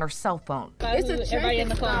record on her cell phone. It's everybody in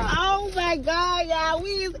the car. Oh my God, y'all!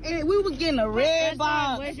 We was getting a red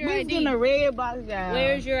box. Where's your we ID? was getting a red box, y'all.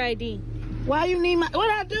 Where's your ID? Why you need my? What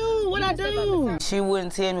I do? What I do? She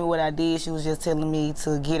wouldn't tell me what I did. She was just telling me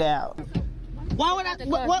to get out. Why would I?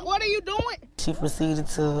 What are you doing? She proceeded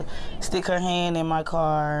to stick her hand in my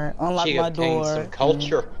car, unlock my door, some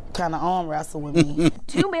culture, kind of arm wrestle with me.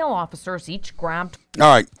 Two male officers each grabbed.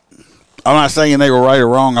 All right, I'm not saying they were right or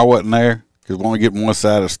wrong. I wasn't there. Because we want to get one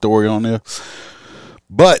side of the story on this.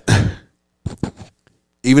 But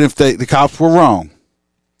even if the cops were wrong,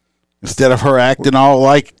 instead of her acting all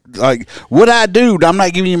like what I do, I'm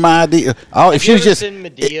not giving you my ID. If she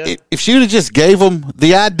would have just gave them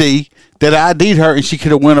the ID that ID'd her, and she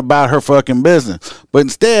could have went about her fucking business. But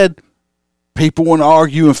instead, people want to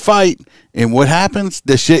argue and fight, and what happens?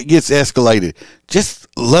 The shit gets escalated. Just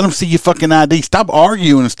let them see your fucking ID. Stop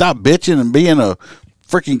arguing and stop bitching and being a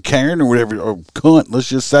freaking Karen or whatever, or cunt, let's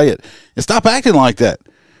just say it, and stop acting like that.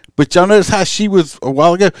 But y'all notice how she was a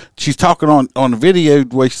while ago? She's talking on the video,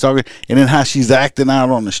 the way she's talking, and then how she's acting out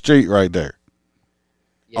on the street right there.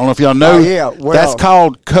 I don't know if y'all know. That's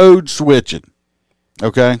called code switching.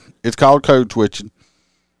 Okay? It's called code switching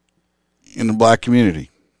in the black community.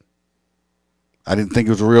 I didn't think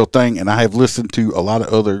it was a real thing, and I have listened to a lot of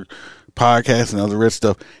other podcasts and other red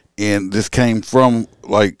stuff, and this came from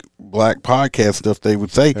like black podcast stuff. They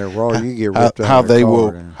would say you get ripped how they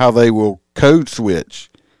will code switch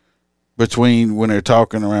between when they're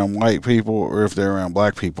talking around white people or if they're around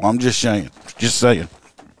black people. I'm just saying.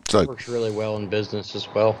 So works really well in business as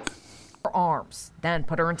well. Her arms, then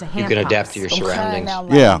put her into handcuffs. You can adapt to your surroundings.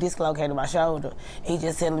 I'm dislocated my shoulder. He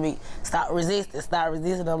just telling me, stop resisting.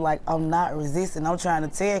 I'm like, I'm not resisting. I'm trying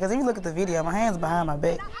to tell. Because if you look at the video, my hand's behind my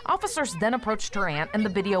back. Officers then approached her aunt and the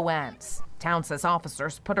video ends. Town says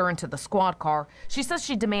officers put her into the squad car. She says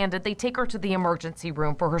she demanded they take her to the emergency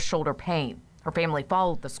room for her shoulder pain. Her family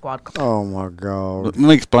followed the squad car. Oh, my God. Let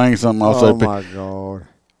me explain something also. Oh, my God.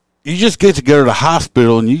 You just get to go to the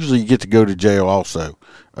hospital, and usually you get to go to jail also.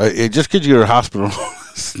 It just gets you to the hospital.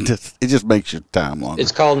 It just makes your time longer.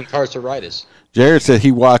 It's called incarceritis. Jared said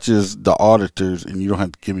he watches the auditors, and you don't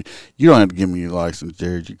have to give me your license,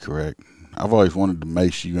 Jared. You're correct. I've always wanted to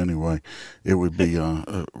mace you anyway. It would be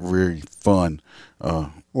really fun.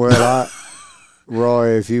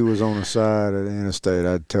 Roy, if you was on the side of the interstate,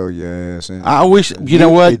 I'd tow your ass in. I wish, you know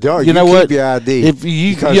what? Keep your ID. If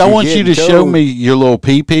I want you to show me your little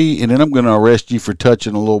pee-pee, and then I'm going to arrest you for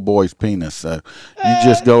touching a little boy's penis. So you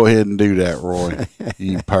just go ahead and do that, Roy,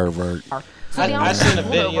 you pervert. I sent a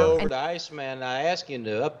video over to Iceman, and I asked him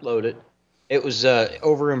to upload it. It was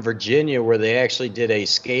over in Virginia where they actually did a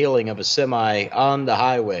scaling of a semi on the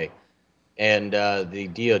highway, and the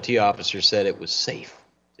DOT officer said it was safe.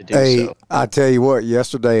 Hey, I tell you what,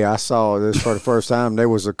 yesterday I saw this for the first time. There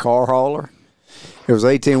was a car hauler. It was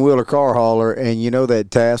an 18-wheeler car hauler, and you know that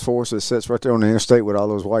task force that sits right there on the interstate with all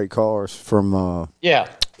those white cars from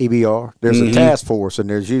EBR? There's a task force, and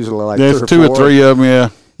there's usually like there's two or three of them, yeah.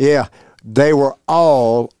 Yeah, they were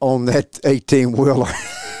all on that 18-wheeler.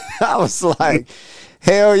 I was like,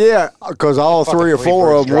 hell yeah, because all three or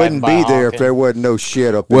four of them wouldn't be there if there wasn't no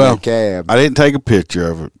shit up in the cab. I didn't take a picture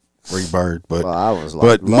of it. Freebird, but I was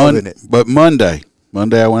like loving it. But Monday I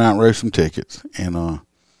went out and wrote some tickets, and I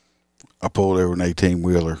pulled over an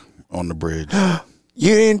 18-wheeler on the bridge.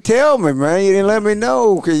 You didn't tell me, man. You didn't let me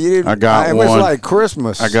know because you didn't. I got it one. was like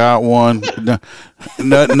Christmas. I got one. no.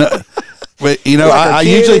 But you know, like I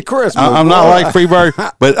usually I'm not like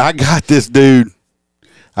Freebird, but I got this dude in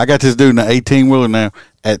the 18-wheeler now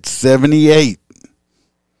at 78.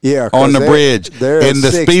 Yeah, on the bridge, and the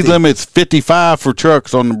 60. speed limit's 55 for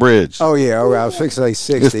trucks on the bridge. Oh yeah, I was fixing to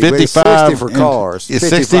say 60. It's 55 it's 60 for cars. It's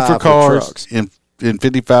 60 for cars and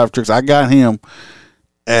 55 trucks. I got him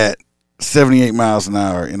at 78 miles an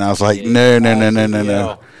hour, and I was like, no,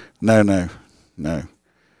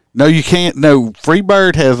 you can't. No,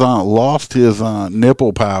 Freebird has lost his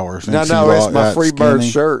nipple power. No, it's my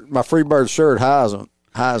Freebird shirt. My Freebird shirt has them.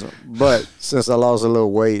 But since I lost a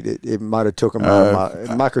little weight, it might have took them out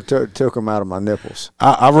of my took them out of my nipples.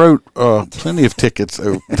 I wrote plenty of tickets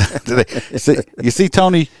today. You see,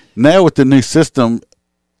 Tony, now with the new system,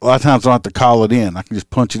 a lot of times I don't have to call it in. I can just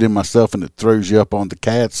punch it in myself, and it throws you up on the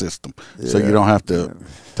CAD system, so you don't have to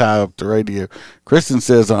tie up the radio. Kristen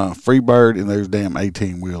says Freebird and those damn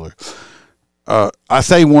 18-wheeler. I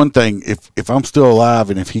say one thing: if I'm still alive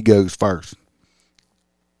and if he goes first.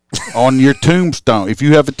 On your tombstone, if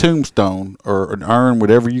you have a tombstone or an urn,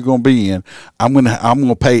 whatever you're gonna be in, I'm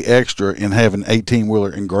gonna pay extra and have an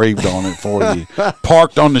 18-wheeler engraved on it for you,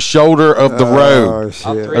 parked on the shoulder of the road. Shit.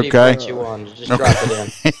 I'll 3D print you one. Just drop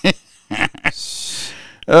it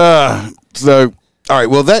in. So all right.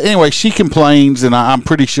 Well, anyway, she complains, and I'm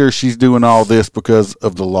pretty sure she's doing all this because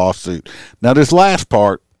of the lawsuit. Now, this last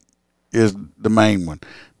part is the main one.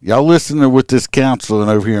 Y'all listen to what this counselor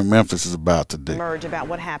over here in Memphis is about to do. Emerge about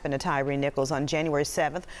what happened to Tyre Nichols on January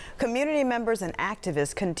 7th. Community members and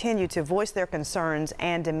activists continue to voice their concerns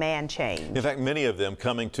and demand change. In fact, many of them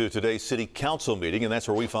coming to today's city council meeting, and that's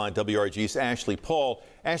where we find WRG's Ashley Paul.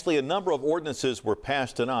 Ashley, a number of ordinances were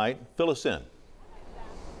passed tonight. Fill us in.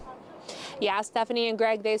 Yeah, Stephanie and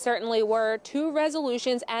Greg, they certainly were. 2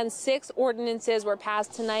 resolutions and 6 ordinances were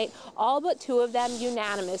passed tonight, all but 2 of them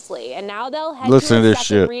unanimously. And now they'll head to a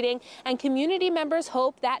second reading, and community members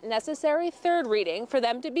hope that necessary 3rd reading for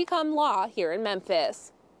them to become law here in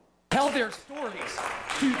Memphis. Tell their stories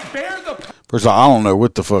to bear the... First of all, I don't know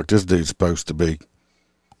what the fuck this dude's supposed to be.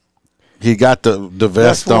 He got the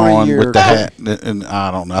vest on with the hat, and I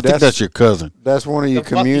don't know. I think that's your cousin. That's one of your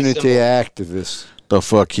community activists. The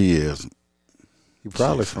fuck he is. He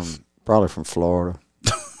probably from Florida.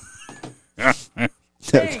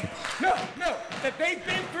 Hey, no, that they've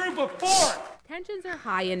been through before. Tensions are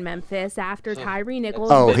high in Memphis after Tyree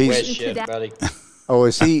Nichols.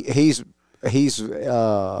 Is he's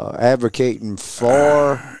advocating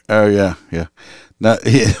for? Oh yeah. No,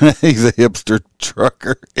 he's a hipster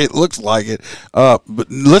trucker. It looks like it. But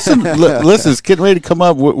listen, it's getting ready to come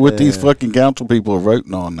up with these fucking council people are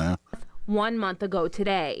voting on now. 1 month ago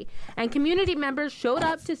today, and community members showed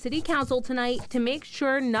up to city council tonight to make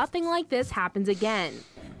sure nothing like this happens again.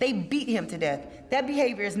 They beat him to death. That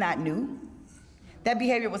behavior is not new. That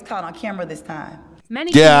behavior was caught on camera this time.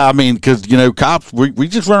 I mean, because, cops, we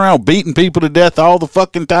just run around beating people to death all the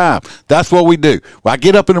fucking time. That's what we do. When I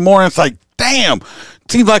get up in the morning, it's like, damn,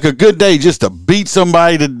 seems like a good day just to beat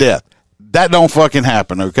somebody to death. That don't fucking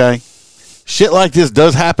happen, okay? Shit like this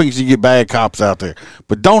does happen because you get bad cops out there.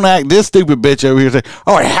 But don't act this stupid bitch over here and say,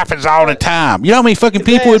 oh, it happens all the time. You know how many fucking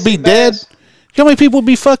people would be dead? You know how many people would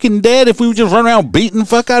be fucking dead if we would just run around beating the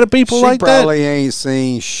fuck out of people like that? She probably ain't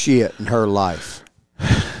seen shit in her life.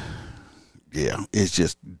 Yeah, it's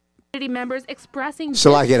just... Community members expressing...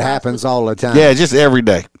 So like it happens all the time. Yeah, just every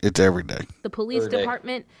day. It's every day. The police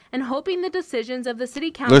department and hoping the decisions of the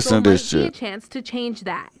city council might be a chance to change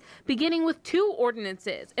that, beginning with 2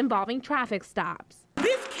 ordinances involving traffic stops.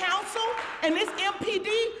 This council and this MPD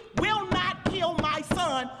will not kill my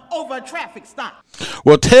son over a traffic stop.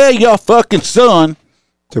 Well, tell your fucking son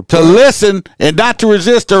to listen and not to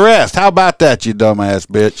resist arrest. How about that, you dumbass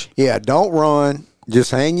bitch? Yeah, don't run.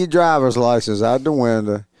 Just hang your driver's license out the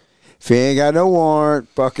window. If he ain't got no warrant,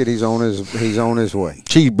 fuck it, he's on his way.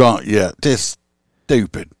 Just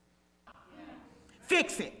stupid.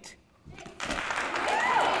 Fix it.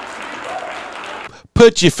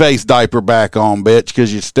 Put your face diaper back on, bitch,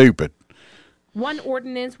 because you're stupid. One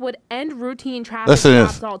ordinance would end routine traffic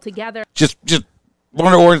stops altogether. Just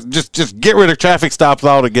get rid of traffic stops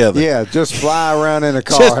altogether. Yeah, just fly around in a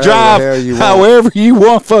car. Just drive however you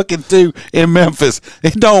want fucking to in Memphis.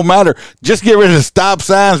 It don't matter. Just get rid of the stop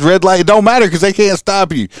signs, red light. It don't matter because they can't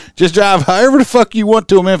stop you. Just drive however the fuck you want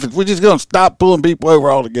to in Memphis. We're just going to stop pulling people over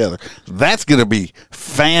altogether. That's going to be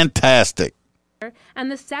fantastic. And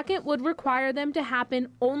the second would require them to happen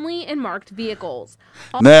only in marked vehicles.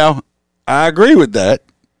 Now, I agree with that.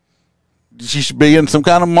 She should be in some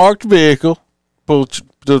kind of marked vehicle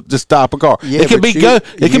to stop a car. Yeah, it can be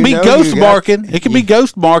ghost marking. It can be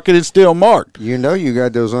ghost marking and still marked. You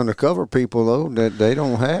got those undercover people though that they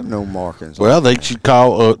don't have no markings. Well, they should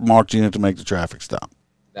call a marked unit to make the traffic stop.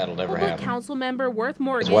 That'll never happen. Council member Worth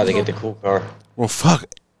Morgan. That's why they get the cool car. Well, fuck.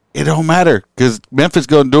 It don't matter because Memphis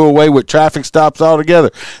going to do away with traffic stops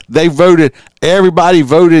altogether. Everybody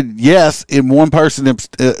voted yes, and one person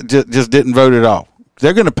just didn't vote at all.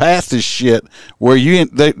 They're going to pass this shit where you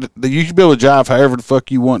should be able to drive however the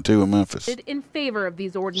fuck you want to in Memphis. In favor of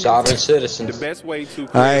these ordinances. Sovereign citizens. The best way to...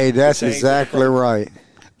 Hey, that's exactly right.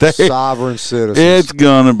 Sovereign citizens. It's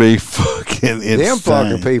going to be fucking insane. Them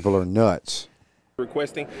fucking people are nuts.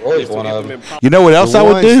 Requesting. You know what else I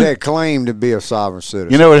would do? The ones that claim to be a sovereign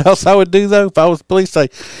citizen. You know what else I would do though? If I was the police,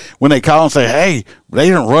 when they call and say, "Hey, they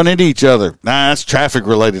didn't run into each other." Nah, that's traffic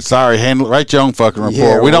related. Sorry, write your own fucking report.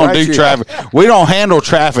 Yeah, we don't do traffic. We don't handle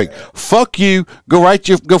traffic. Fuck you. Go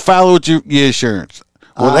file with your insurance.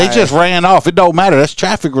 Well, they just ran off. It don't matter. That's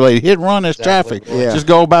traffic related. Hit and run. That's traffic. Yeah. Just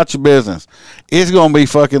go about your business. It's gonna be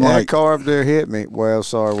fucking that car up there hit me. Well,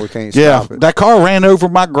 sorry, we can't stop it. That car ran over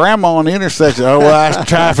my grandma on the intersection. Oh, well, that's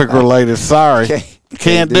traffic related. Sorry,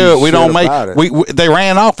 can't do it. We don't make. They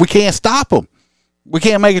ran off. We can't stop them. We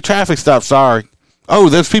can't make a traffic stop. Sorry. Oh,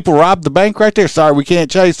 those people robbed the bank right there. Sorry, we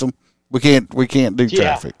can't chase them. We can't do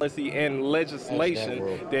traffic. And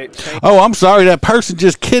legislation that I'm sorry. That person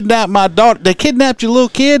just kidnapped my daughter. They kidnapped your little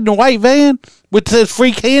kid in a white van with says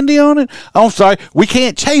free candy on it. I'm sorry. We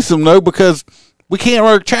can't chase them though because we can't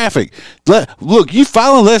work traffic. Look, you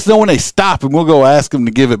file and let us know when they stop, and we'll go ask them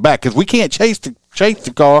to give it back because we can't chase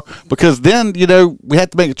the car because then we have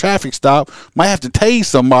to make a traffic stop. Might have to tase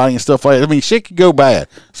somebody and stuff like that. I mean, shit could go bad.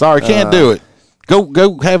 Sorry, can't do it.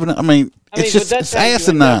 Go have an. It's just it's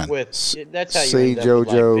asinine. That's how you see,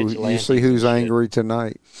 JoJo, you see who's angry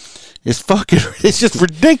tonight? It's just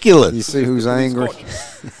ridiculous. You see who's angry?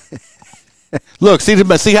 Look, see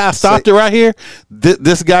how I stopped it right here?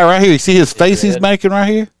 This guy right here, you see his face he's making right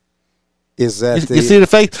here? Is that you see the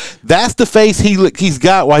face? That's the face he's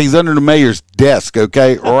got while he's under the mayor's desk,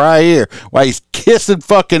 okay? Right here. While he's kissing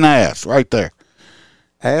fucking ass right there.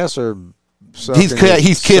 Ass or... He's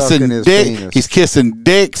kissing dick. He's kissing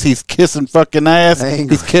dicks. He's kissing fucking ass.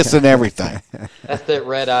 He's kissing everything. That's that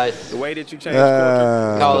red eye. The way that you change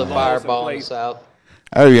call it Fireball in the South.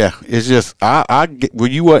 Oh yeah, it's just well,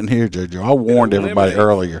 you wasn't here, JoJo. I warned everybody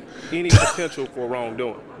earlier. Any potential for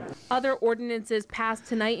wrongdoing. Other ordinances passed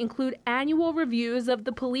tonight include annual reviews of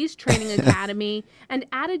the Police Training Academy and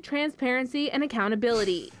added transparency and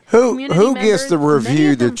accountability. Who gets to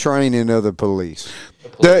review the training of the police?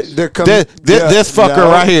 This fucker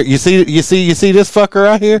right here. You see this fucker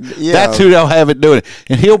right here? Yeah. That's who they'll have it doing it.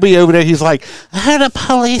 And he'll be over there. He's like, the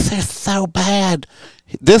police are so bad.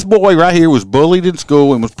 This boy right here was bullied in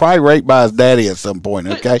school and was probably raped by his daddy at some point,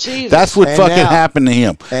 okay? That's what happened to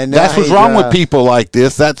him. That's what's wrong with people like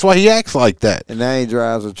this. That's why he acts like that. And now he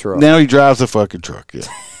drives a truck. Now he drives a fucking truck, yeah.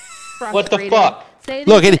 What the fuck?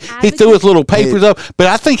 Look, he threw his little papers up, but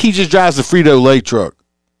I think he just drives a Frito-Lay truck.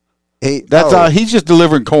 He's just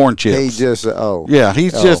delivering corn chips. He just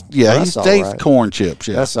takes corn chips.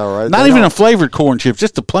 Yeah, that's all right. Not even a flavored corn chips,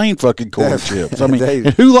 just the plain fucking corn chips. I mean, and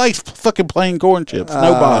who likes fucking plain corn chips?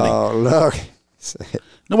 Nobody. Oh, look.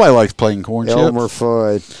 Nobody likes plain corn chips. Elmer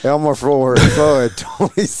Fudd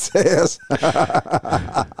totally says.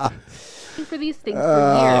 For these things for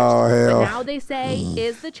years, but now they say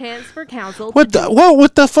is the chance for council. What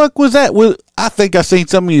the fuck was that? I think I seen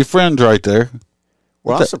some of your friends right there.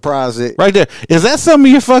 Well, I'm surprised right there. Is that some of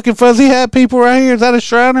your fucking fuzzy hat people right here? Is that a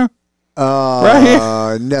Shriner? Right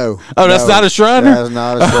here? No. Oh, that's not a Shriner? That's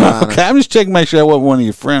not a Shriner. Okay, I'm just checking to make sure I wasn't one of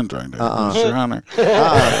your friends right there. Shriner.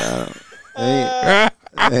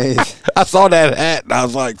 I saw that hat and I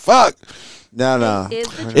was like, fuck. No.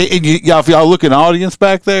 If y'all look in the audience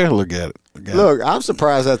back there, look at it. Look, I'm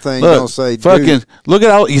surprised that thing don't say fucking look at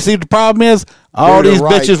all. You see the problem is all these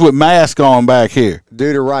bitches with masks on back here.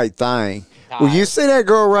 Do the right thing. Well, you see that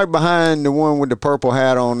girl right behind the one with the purple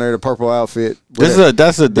hat on there, the purple outfit? That's a dude.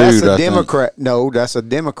 That's a Democrat. No, that's a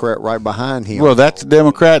Democrat right behind him. Well, that's a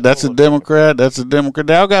Democrat. That's a Democrat. That's a Democrat.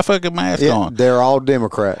 They all got fucking masks on. They're all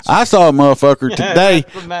Democrats. I saw a motherfucker today.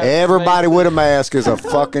 Everybody with a mask is a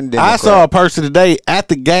fucking Democrat. I saw a person today at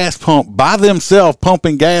the gas pump by themselves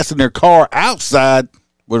pumping gas in their car outside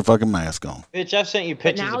with a fucking mask on. Bitch, I've sent you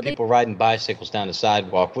pictures of people riding bicycles down the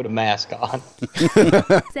sidewalk with a mask on.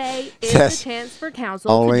 Say is the chance for council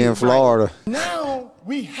only in Florida. Now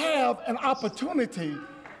we have an opportunity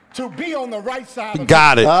to be on the right side of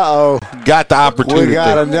Got it. Got the opportunity. We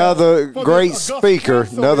got another great speaker,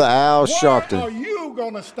 another Al Sharpton. Where are you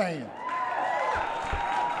going to stand?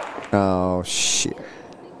 Oh, shit.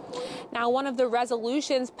 Now, one of the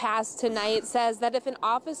resolutions passed tonight says that if an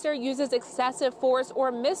officer uses excessive force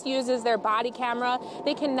or misuses their body camera,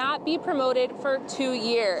 they cannot be promoted for 2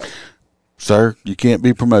 years. Sir, you can't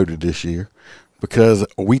be promoted this year because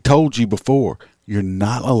we told you before, you're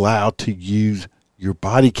not allowed to use your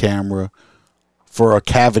body camera for a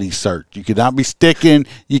cavity search. You cannot be sticking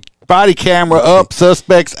your body camera up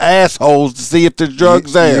suspects' assholes to see if there's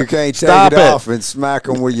drugs there. You can't take Stop it off and smack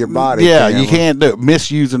them with your body camera. Yeah, you can't do it.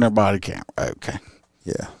 Misusing their body camera. Okay.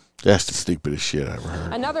 Yeah. That's the stupidest shit I ever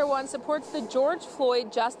heard. Another one supports the George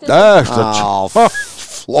Floyd Justice.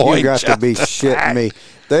 Floyd you got to be shitting me.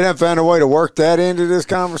 They done found a way to work that into this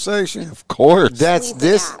conversation? Of course.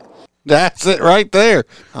 That's it right there.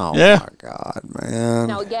 Oh, my God, man.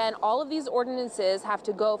 Now, again, all of these ordinances have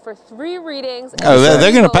to go for 3 readings. Oh,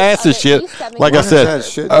 they're going to pass this shit. Like I said,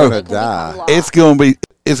 it's going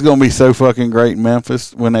to be so fucking great in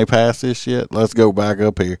Memphis when they pass this shit. Let's go back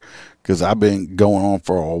up here because I've been going on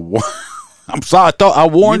for a while. I'm sorry. I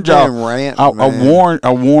warned y'all. I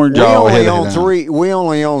warned y'all. We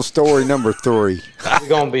only on story number 3. We're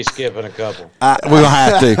going to be skipping a couple. We're going to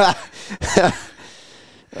have to.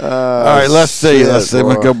 All right, let's see. Let's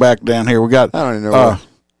go back down here. We got. I don't even know.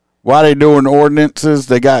 Why they doing ordinances?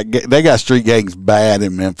 They got street gangs bad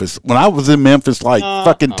in Memphis. When I was in Memphis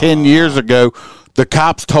fucking 10 years ago, the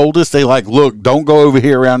cops told us look, don't go over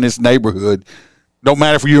here around this neighborhood. Don't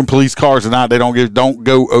matter if you're in police cars or not. They don't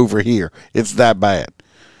go over here. It's that bad.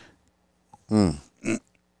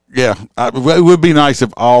 Yeah, it would be nice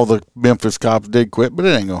if all the Memphis cops did quit, but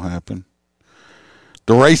it ain't gonna happen.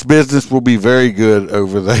 The race business will be very good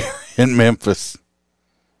over there in Memphis.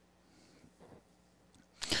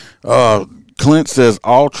 Clint says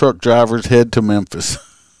all truck drivers head to Memphis.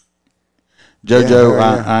 JoJo,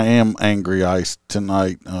 I am angry ice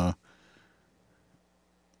tonight. I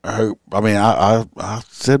hope. I mean, I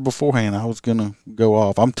said beforehand I was gonna go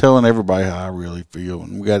off. I'm telling everybody how I really feel,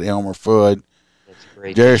 and we got Elmer Fudd. That's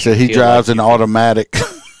great. Jerry said he drives an automatic.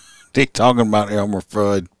 They talking about Elmer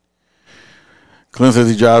Fudd. Clint says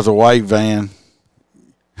he drives a white van.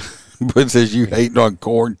 But says you hating on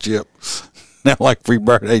corn chips. Now, like Free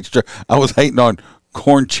Bird hates truck. I was hating on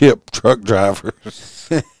corn chip truck drivers.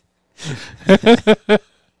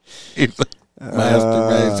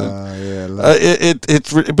 Masturbation. But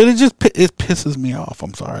it pisses me off.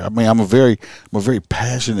 I'm sorry. I mean, I'm a very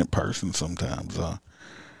passionate person sometimes.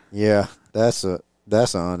 Yeah, that's an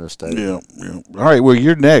understatement. Yeah. All right. Well,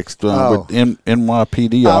 you're next with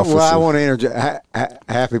NYPD officer. Well, I want to interject.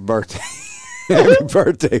 Happy birthday. Happy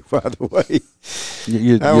birthday, by the way.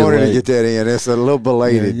 I wanted to get that in. It's a little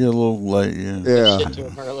belated. Yeah, you're a little late, yeah.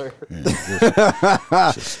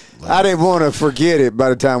 I didn't want to forget it by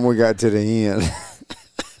the time we got to the end.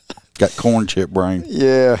 Got corn chip brain.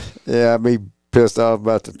 Yeah, I'd be pissed off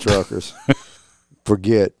about the truckers.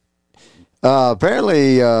 Forget.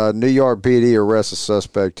 Apparently, New York PD arrests a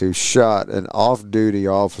suspect who shot an off-duty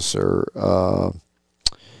officer.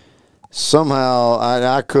 Somehow,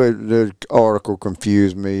 the article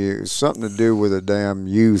confused me. It was something to do with a damn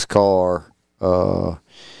used car. But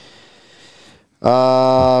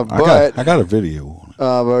I got a video on it.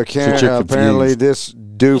 But apparently this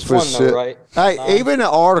doofus. Right? Hey, even the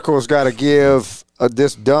article's got to give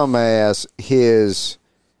this dumbass his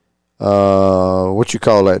what you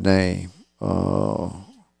call that name?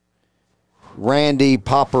 Randy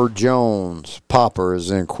Popper Jones. Popper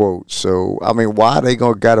is in quotes. So, I mean, why they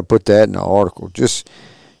got to put that in the article? Just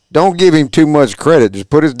don't give him too much credit. Just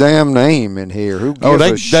put his damn name in here. Who gives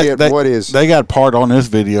a shit what is... They got part on this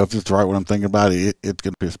video, if it's right what I'm thinking about it. It's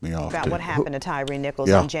going to piss me off, About too. what happened to Tyree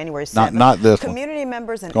Nichols on January 7th. Not this Community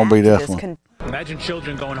members and gonna be this one. Imagine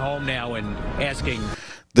children going home now and asking...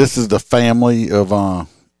 This is the family of the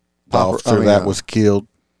officer that was killed.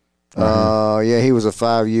 Yeah, he was a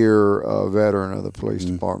 5-year veteran of the police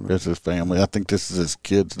department. This is his family. I think this is his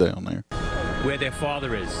kids down there. Where their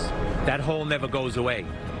father is. That hole never goes away.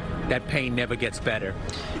 That pain never gets better.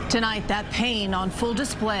 Tonight, that pain on full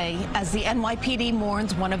display as the NYPD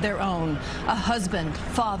mourns one of their own, a husband,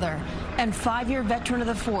 father, and 5-year veteran of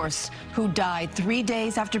the force who died 3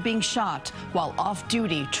 days after being shot while off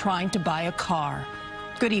duty trying to buy a car.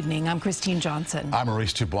 Good evening. I'm Christine Johnson. I'm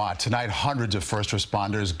Maurice Dubois. Tonight, hundreds of first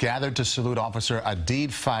responders gathered to salute Officer Adid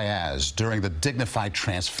Fayaz during the dignified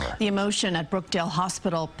transfer. The emotion at Brookdale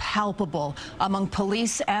Hospital palpable among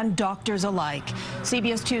police and doctors alike.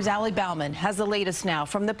 CBS 2's Allie Bauman has the latest now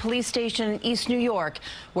from the police station in East New York,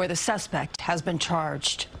 where the suspect has been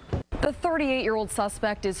charged. The 38-year-old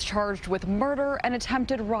suspect is charged with murder and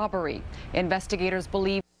attempted robbery. Investigators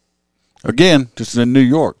believe... Again, this is in New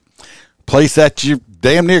York. Place that you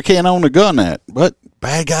damn near can't own a gun at, but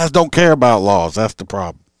bad guys don't care about laws. That's the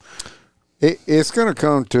problem. It's going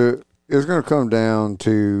to come down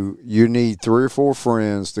to you need 3 or 4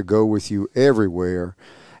 friends to go with you everywhere,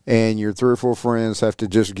 and your 3 or 4 friends have to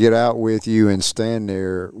just get out with you and stand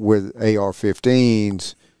there with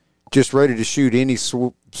AR-15s, just ready to shoot any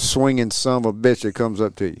swinging son of a bitch that comes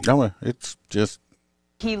up to you. No, it's just.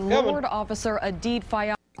 He lured Officer Adid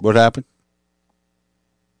Fayaz. What happened?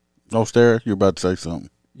 No, Sarah, you're about to say something.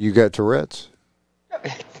 You got Tourette's?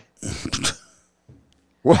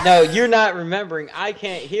 No, you're not remembering. I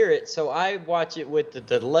can't hear it, so I watch it with the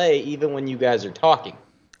delay even when you guys are talking.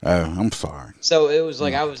 Oh, I'm sorry. So it was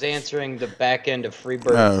like I was answering the back end of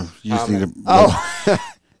Freebird. Oh, you just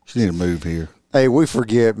need to move here. Hey, we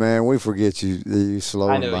forget, man. We forget you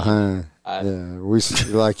slow and behind. We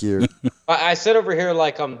like you. I sit over here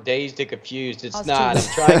like I'm dazed and confused. It's not. I'm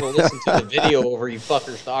trying to listen to the video over you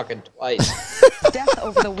fuckers talking twice. Death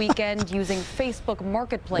over the weekend using Facebook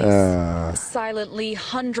Marketplace. Silently,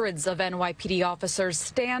 hundreds of NYPD officers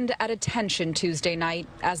stand at attention Tuesday night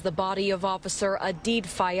as the body of Officer Adid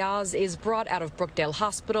Fayaz is brought out of Brookdale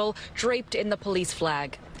Hospital, draped in the police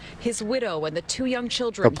flag. His widow and the 2 young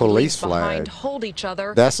children he leaves behind hold each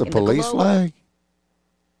other. That's a police flag?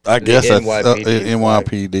 I guess that's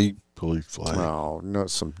NYPD police flag. Oh, no,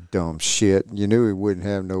 some dumb shit. You knew he wouldn't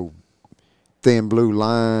have no thin blue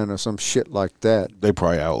line or some shit like that. They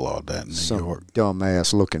probably outlawed that in New York.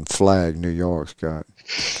 Dumbass looking flag New York's got.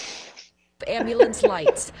 Ambulance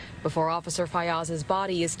lights before Officer Fayaz's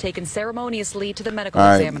body is taken ceremoniously to the medical All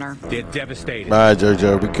right. examiner. They're devastated. Bye,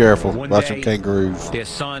 JoJo. Be careful. One Watch day, some kangaroos. Their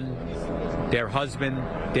son, their husband,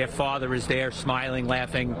 their father is there smiling,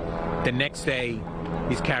 laughing. The next day,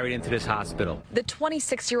 he's carried into this hospital. The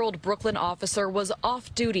 26-year-old Brooklyn officer was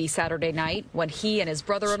off duty Saturday night when he and his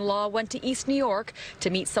brother-in-law went to East New York to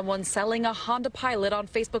meet someone selling a Honda Pilot on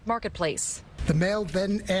Facebook Marketplace. The male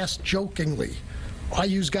then asked jokingly, "Are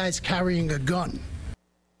you guys carrying a gun?"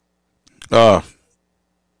 Or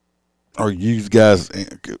you guys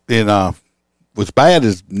in what's bad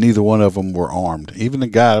is neither one of them were armed. Even the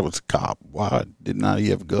guy that was a cop, why did not he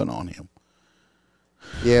have a gun on him?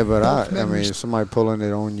 Yeah, but I mean, if somebody pulling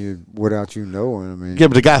it on you without you knowing, I mean. Yeah,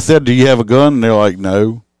 but the guy said, "Do you have a gun?" And they're like,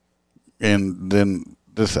 "No." And then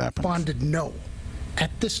this happened. Responded no.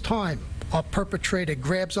 At this time, our perpetrator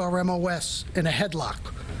grabs our MOS in a headlock,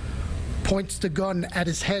 points the gun at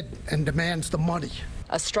his head, and demands the money.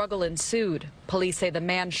 A struggle ensued. Police say the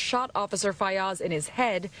man shot Officer Fayaz in his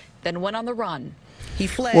head, then went on the run. He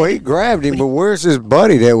fled. Well, he grabbed him, but where's his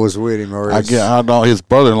buddy that was with him? Or I don't know, his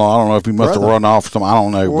brother-in-law. I don't know if he must have run off some. I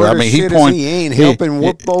don't know. Where But I mean, he ain't helping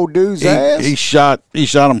whoop old dude's ass. He shot him.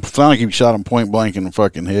 Sounded like he shot him point blank in the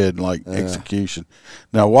fucking head, like execution.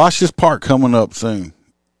 Now watch this part coming up soon.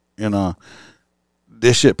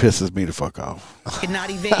 This shit pisses me the fuck off. Cannot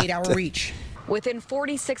evade our reach. Within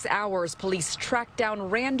 46 hours, police tracked down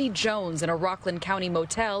Randy Jones in a Rockland County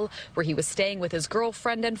motel where he was staying with his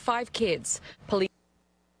girlfriend and 5 kids. Police.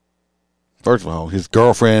 First of all, his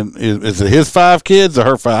girlfriend, is it his 5 kids or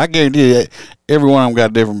her 5? I guarantee you every one of them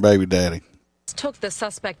got a different baby daddy. Took the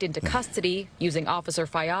suspect into custody using Officer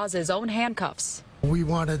Fayaz's own handcuffs. We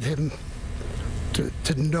wanted him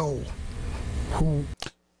to know who.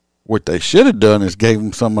 What they should have done is gave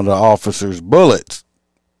him some of the officer's bullets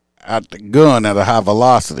out the gun at a high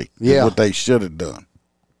velocity. Yeah. What they should have done.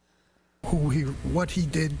 What he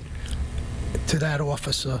did to that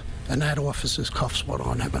officer, and that officer's cuffs went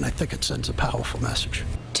on him, and I think it sends a powerful message.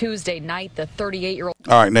 Tuesday night, the 38-year-old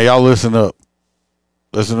All right, now y'all listen up.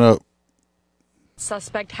 Listen up.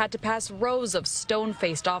 suspect had to pass rows of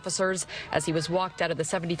stone-faced officers as he was walked out of the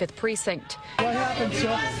 75th precinct. What happened,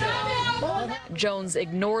 sir? Jones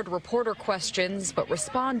ignored reporter questions but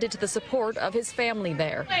responded to the support of his family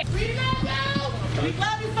there.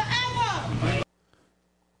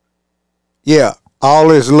 Yeah, all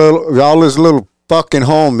his little fucking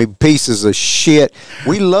homie pieces of shit.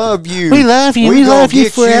 We love you. We love you. We love you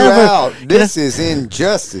forever. Out. This is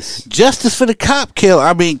injustice. Justice for the cop killer.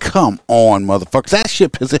 I mean, come on, motherfuckers. That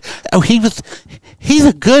shit pisses. Oh, he's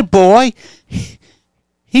a good boy.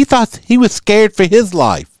 He thought he was scared for his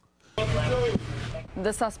life.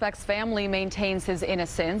 The suspect's family maintains his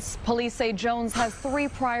innocence. Police say Jones has 3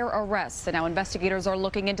 prior arrests, and now investigators are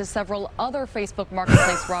looking into several other Facebook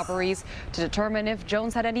Marketplace robberies to determine if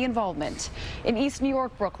Jones had any involvement. In East New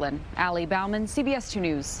York, Brooklyn, Allie Bauman, CBS 2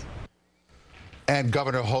 News. And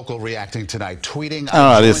Governor Hochul reacting tonight, tweeting,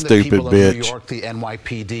 this stupid people bitch. of New York, the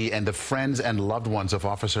NYPD, and the friends and loved ones of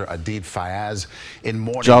Officer Adid Fayaz in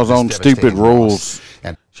mourning. Y'all's own stupid rules.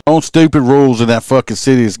 Y'all's own stupid rules in that fucking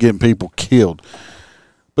city is getting people killed.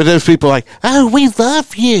 But those people are like, oh, we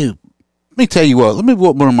love you. Let me tell you what. Let me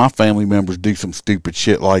let one of my family members do some stupid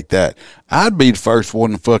shit like that. I'd be the first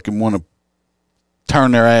one to fucking want to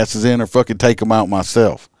turn their asses in or fucking take them out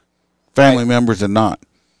myself. Family members are not.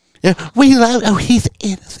 Yeah, we love. Oh, he's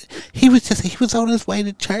innocent. He was on his way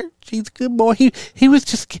to church. He's a good boy.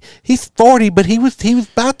 He's 40, but he was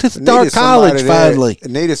about to start college finally.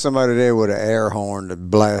 Needed somebody there with an air horn to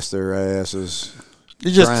blast their asses.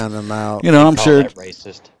 Drown them out. You know, I'm sure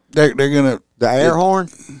racist. They're gonna the air horn.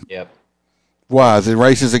 Yep. Why is it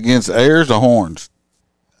racist against airs or horns?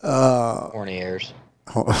 Horny airs.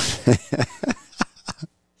 I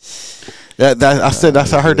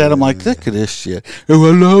heard that. I'm like, look at this shit. Oh,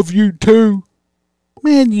 I love you too,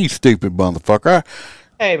 man. You stupid motherfucker.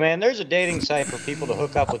 Hey, man, there's a dating site for people to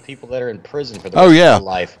hook up with people that are in prison for the rest of their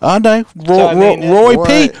life. I know.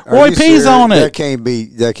 Roy P's on it.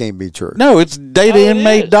 That can't be true. No, it's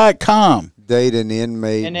datainmate.com. Datainmate.com.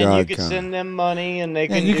 And then you could send them money, and they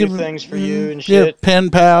can do things for you and shit. Yeah,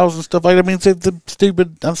 pen pals and stuff like that. I mean, it's the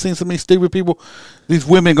stupid. I've seen so many stupid people. These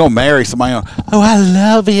women gonna marry somebody. Oh, I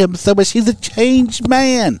love him so much. He's a changed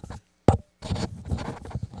man.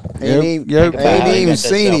 I ain't even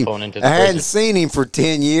seen him. I hadn't seen him for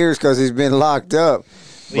 10 years because he's been locked up.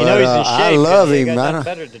 Well, you know he's in shape. I love him. Got nothing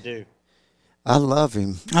better to do. I love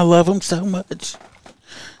him. I love him so much.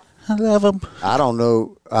 I love him. I don't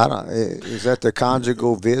know. Is that the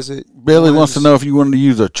conjugal visit? Billy wants to know if you wanted to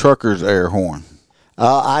use a trucker's air horn.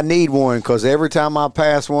 I need one because every time I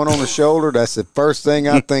pass one on the shoulder, that's the first thing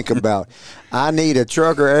I think about. I need a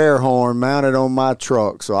trucker air horn mounted on my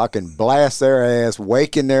truck so I can blast their ass,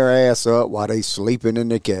 waking their ass up while they sleeping in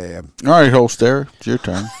the cab. All right, Holster, it's your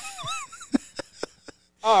turn.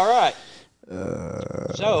 All right.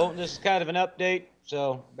 So this is kind of an update,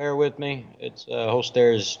 so bear with me. It's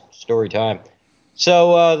Holster's story time.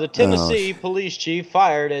 So the Tennessee police chief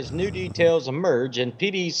fired as new details emerge in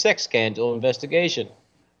PD's sex scandal investigation.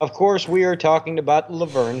 Of course, we are talking about the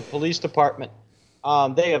Laverne Police Department.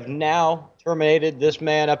 They have now terminated this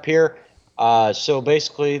man up here. So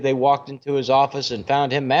basically, they walked into his office and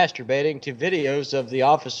found him masturbating to videos of the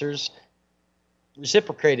officers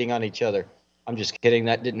reciprocating on each other. I'm just kidding.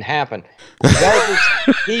 That didn't happen.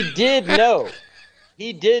 He did know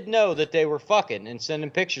he did know that they were fucking and sending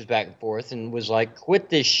pictures back and forth, and was like, "Quit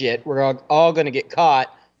this shit. We're all going to get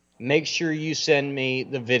caught. Make sure you send me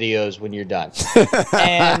the videos when you're done."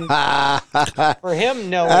 And for him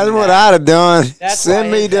knowing that's what I'd have done.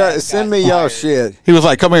 Send me y'all shit. He was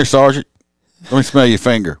like, "Come here, Sergeant. Let me smell your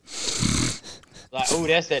finger." Like, oh,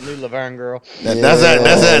 that's that new Laverne girl. That's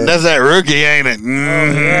that rookie, ain't it? Mm-hmm.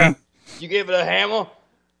 Oh, yeah. You give it a hammer?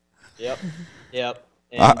 Yep.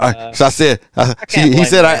 And, so I said, he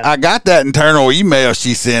said, I got that internal email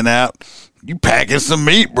she sent out. You packing some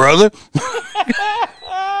meat, brother.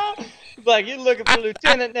 Like, you're looking for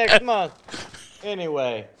lieutenant next month.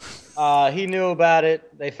 Anyway, he knew about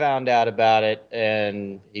it. They found out about it,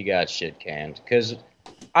 and he got shit canned. Because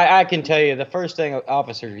I can tell you, the first thing an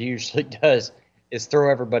officer usually does is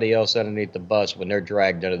throw everybody else underneath the bus when they're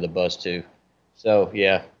dragged under the bus, too. So,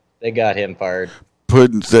 yeah, they got him fired.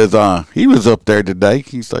 Puddin says he was up there today.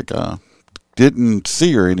 He's like, didn't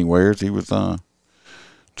see her anywhere. He was trying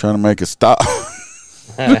to make a stop.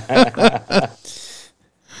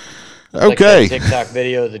 Okay. Like that TikTok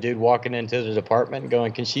video of the dude walking into the department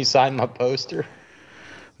going, "Can she sign my poster?"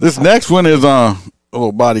 This next one is a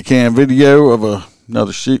little body cam video of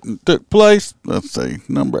another shooting took place. Let's see,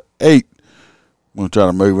 number 8. I'm going to try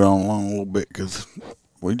to move it on along a little bit because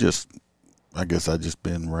I guess I just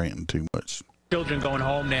been ranting too much. Children going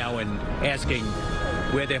home now and asking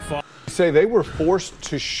where their father. Say they were forced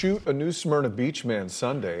to shoot a New Smyrna Beach man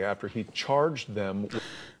Sunday after he charged them.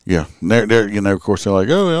 Yeah, they're of course they're like,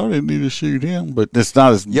 "Oh, I didn't need to shoot him," but it's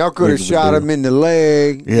not as y'all could have shot him in the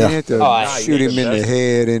leg. Yeah, you had to shoot him in the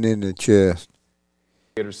head and in the chest.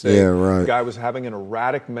 Yeah, right. The guy was having an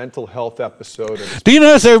erratic mental health episode. Do you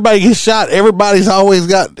notice everybody gets shot? Everybody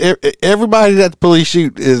that the police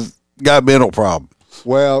shoot is got a mental problem.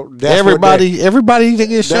 Well, that's everybody that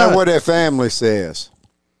gets shot. That's what their family says.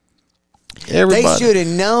 Everybody. They should have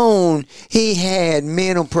known he had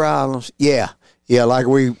mental problems. Yeah, like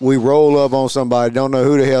we roll up on somebody, don't know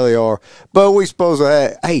who the hell they are, but we supposed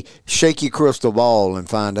to shake your crystal ball and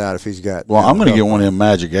find out if he's got. Well, I'm going to get one of them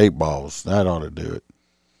magic 8 balls. That ought to do it.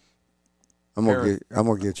 I'm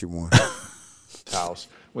gonna get you one. House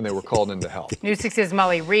when they were called into help. News 6's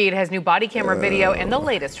Molly Reed has new body camera video and the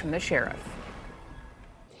latest from the sheriff.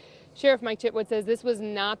 Sheriff Mike Chitwood says this was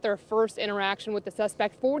not their first interaction with the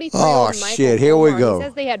suspect. 43-year-old Michael shit, here we go. He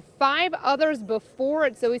says they had 5 others before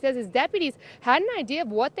it, so he says his deputies had an idea of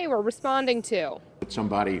what they were responding to.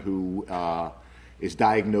 Somebody who is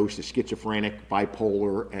diagnosed as schizophrenic,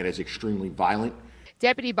 bipolar, and is extremely violent.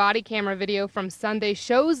 Deputy body camera video from Sunday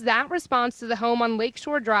shows that response to the home on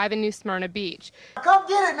Lakeshore Drive in New Smyrna Beach. Come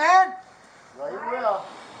get it, man. Well, you will.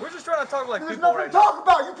 We're just trying to talk like There's people nothing to talk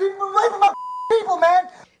about. You people are raping my people, man.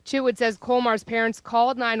 Chitwood says Colmar's parents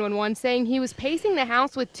called 911 saying he was pacing the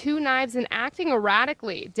house with 2 knives and acting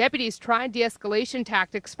erratically. Deputies tried de-escalation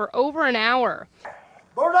tactics for over an hour.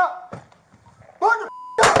 Burn up. Burn the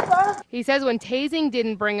up, man. He says when tasing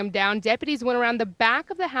didn't bring him down, deputies went around the back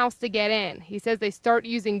of the house to get in. He says they start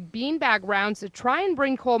using beanbag rounds to try and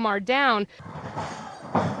bring Colmar down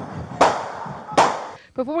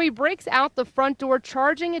before he breaks out the front door,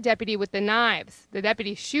 charging a deputy with the knives. The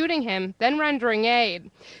deputy shooting him, then rendering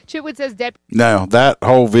aid. Chitwood says Now, that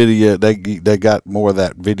whole video, they got more of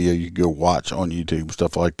that video you can go watch on YouTube,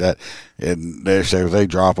 stuff like that, and they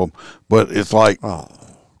drop them. But it's like,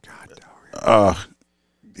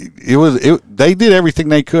 they did everything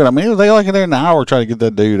they could. I mean, they like there an hour trying to get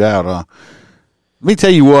that dude out. Let me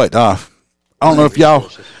tell you what, I don't know if y'all.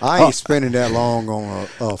 I ain't spending that long on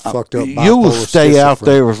a fucked up. You will stay out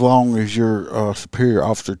there as long as your superior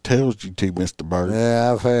officer tells you to, Mr. Bird.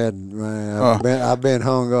 Yeah, I've been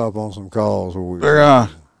hung up on some calls.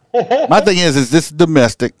 My thing is this is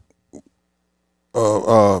domestic.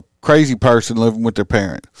 Crazy person living with their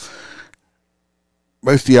parents.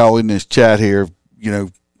 Most of y'all in this chat here,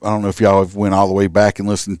 I don't know if y'all have went all the way back and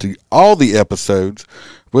listened to all the episodes,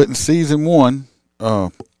 but in season 1,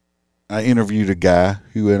 I interviewed a guy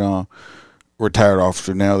who had retired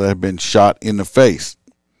officer now that had been shot in the face.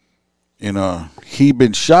 And he'd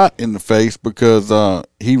been shot in the face because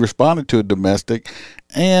he responded to a domestic,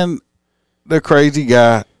 and the crazy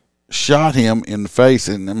guy shot him in the face.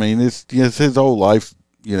 And, I mean, it's his whole life,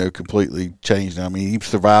 completely changed. I mean, he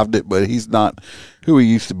survived it, but he's not who he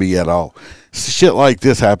used to be at all. Shit like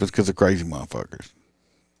this happens because of crazy motherfuckers.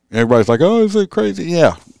 Everybody's like, oh, is it crazy?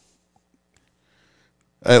 Yeah.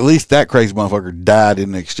 At least that crazy motherfucker died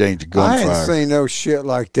in the exchange of gunfire. I ain't seen no shit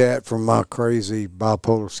like that from my crazy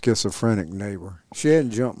bipolar schizophrenic neighbor. She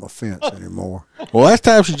hadn't jumped my fence anymore. Well, last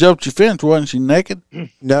time she jumped your fence, wasn't she naked?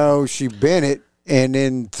 No, she bent it and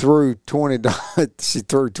then threw $20. She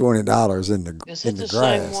threw $20 in the Is in it the the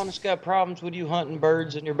grass. same one that's got problems with you hunting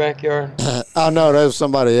birds in your backyard? Oh no, that was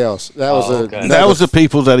somebody else. That was okay. That was the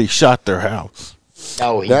people that he shot their house.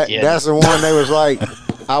 Oh, he did. That's the one. They was like,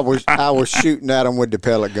 I was shooting at them with the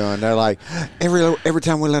pellet gun. They're like, every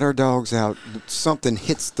time we let our dogs out, something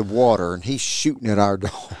hits the water, and he's shooting at our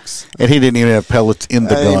dogs. And he didn't even have pellets in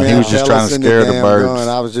the gun. He was just trying to scare the birds. Gun.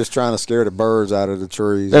 I was just trying to scare the birds out of the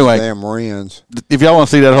trees. Anyway, Damn wrens. If y'all want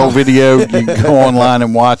to see that whole video, you can go online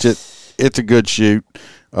and watch it. It's a good shoot.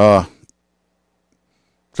 So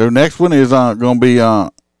next one is going to be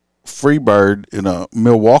Freebird, in a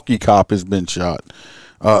Milwaukee cop has been shot.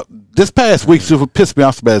 This past week, so what pissed me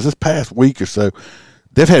off so bad is this past week or so,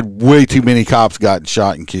 they've had way too many cops gotten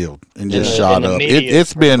shot and killed and just shot up.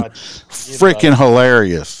 It's been freaking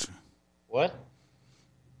hilarious. What?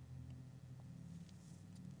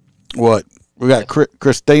 What? We got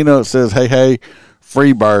Christina that says, hey,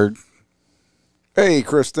 Freebird. Hey,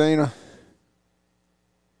 Christina.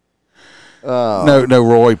 No,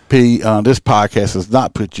 Roy P. This podcast has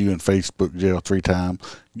not put you in Facebook jail 3 times.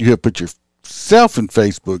 You have put yourself in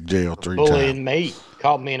Facebook jail 3 times. Bullying me.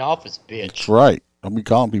 Called me an office bitch. That's right. Don't be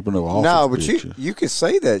calling people no office. No, but bitch. you can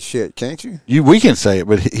say that shit, can't you? We can say it,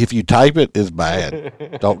 but if you type it, it's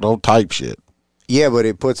bad. don't type shit. Yeah, but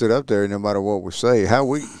it puts it up there no matter what we say. How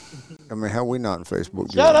we not in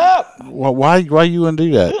Facebook jail? Shut up! Well, why you wouldn't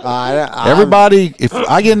do that? I'm- Everybody, if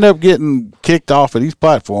I end up getting kicked off of these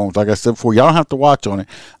platforms, like I said before, y'all don't have to watch on it.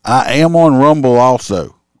 I am on Rumble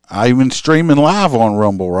also. I'm even streaming live on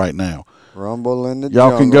Rumble right now. Rumble in the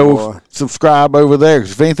Y'all can jungle, go boy. subscribe over there.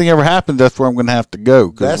 'Cause if anything ever happens, that's where I'm going to have to go.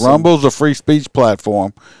 Because That's Rumble's a free speech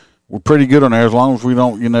platform. We're pretty good on there as long as we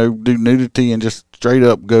don't, do nudity and just straight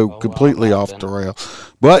up go completely off the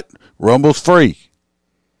rails. But Rumble's free.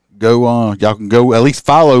 Go on. Y'all can go at least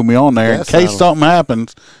follow me on there. In case something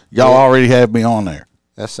happens, y'all already have me on there.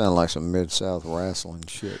 That sounds like some Mid-South wrestling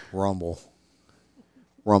shit. Rumble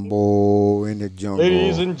in the jungle.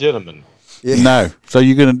 Ladies and gentlemen. Yeah. No. So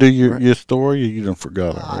you going to do your story or you done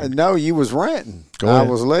forgot already? No, you was ranting. Go I ahead.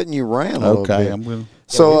 was letting you rant a little Okay, bit. I'm going to.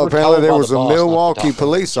 So we were apparently told there by was the a boss not to Milwaukee talk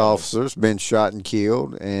police officer's been shot and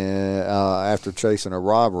killed and after chasing a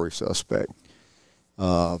robbery suspect.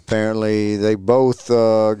 Apparently they both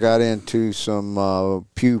got into some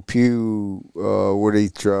pew with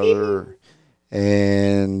each other,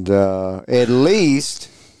 and at least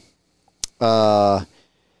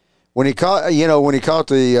when he caught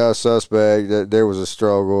the suspect, that there was a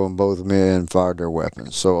struggle and both men fired their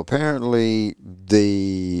weapons. So apparently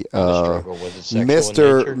the struggle, was it sexual in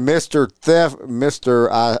nature?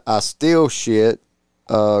 Mr. I steal shit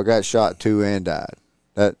got shot too and died.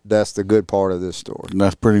 That's the good part of this story. And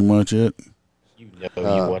that's pretty much it. You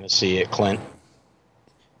know you want to see it, Clint.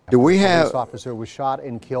 Do we A have? police officer was shot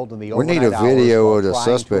and killed in the We need a overnight hours video while of the trying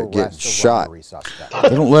to suspect getting arrest a shot. robbery suspect. They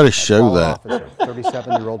don't let us show that.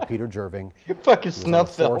 37-year-old Peter Jerving. You fucking was on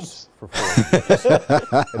snuff the films. force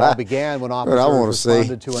for It all began when What I wanna officers see.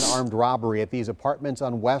 responded to an armed robbery at these apartments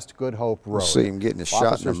on West Good Hope Road. See him getting a shot in the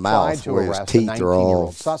Officers mouth tried to where his arrest a teeth are 19-year-old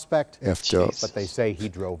all suspect, effed up. but they say he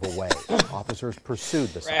drove away. Officers pursued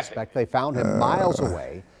the suspect. They found him miles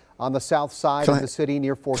away on the south side of the city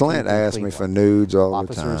near 14th Clint and asks me Cleveland. for nudes all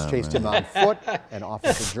the time. Officers chased him on foot, and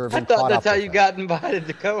Officer I Jerving thought caught that's up how with you him. got invited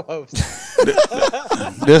to co-host.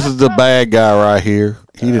 This is the bad guy right here.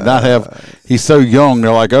 He did not have. He's so young.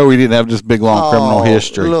 They're like, oh, he didn't have this big long criminal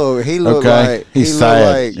history. Look, he looked okay, like he's he sad.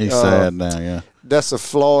 looked like, He's sad now. Yeah, That's a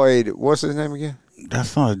Floyd. What's his name again?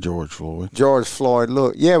 that's not a George Floyd. George Floyd.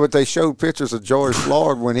 Look, yeah, but they showed pictures of George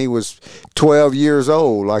Floyd when he was 12 years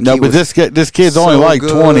old. Like No, he but was this kid's so only like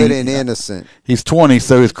good 20 and innocent. He's 20,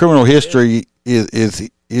 so his criminal history is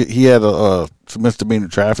he had some misdemeanor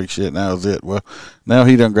traffic shit, and that was it. Well, now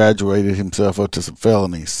he done graduated himself up to some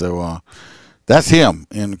felonies, so that's him.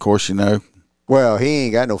 And of course, Well, he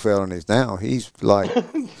ain't got no felonies now. He's like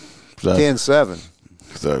 10-7.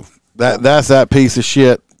 So that's that piece of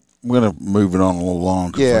shit. We're gonna move it on a little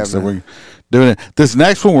long. Yeah, so man. we're doing it. This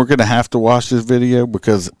next one, we're gonna have to watch this video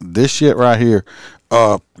because this shit right here.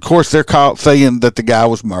 Of course, they're saying that the guy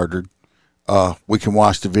was murdered. We can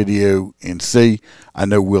watch the video and see. I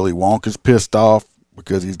know Willy Wonka's pissed off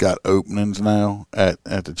because he's got openings now at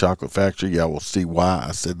the chocolate factory. Yeah, we'll see why.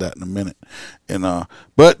 I said that in a minute. And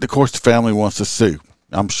but of course, the family wants to sue.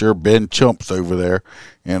 I'm sure Ben Chump's over there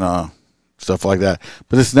and stuff like that.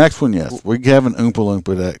 But this next one, yes, we have an Oompa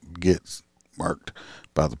Loompa that gets marked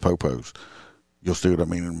by the popos. You'll see what I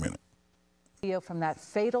mean in a minute. Video from that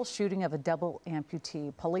fatal shooting of a double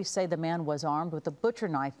amputee. Police say the man was armed with a butcher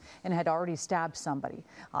knife and had already stabbed somebody.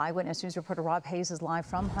 Eyewitness News reporter Rob Hayes is live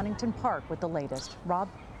from Huntington Park with the latest. Rob?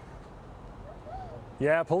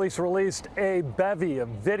 Yeah, police released a bevy of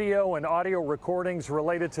video and audio recordings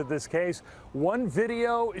related to this case. One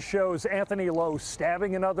video shows Anthony Lowe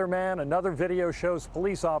stabbing another man. Another video shows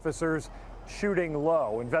police officers shooting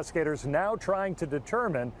Lowe. Investigators now trying to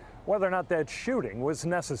determine whether or not that shooting was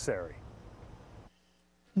necessary.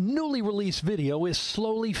 Newly released video is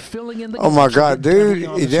slowly filling in the Oh my God, dude!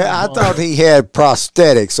 I thought he had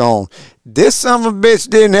prosthetics on. This son of a bitch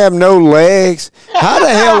didn't have no legs. How the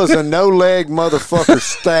hell does a no-leg motherfucker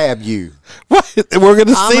stab you? What? We're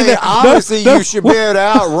gonna see that. Obviously, you should be able to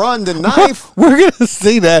outrun the knife. We're gonna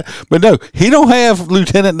see that, but no, he don't have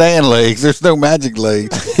Lieutenant Dan legs. There's no magic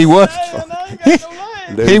legs. He was.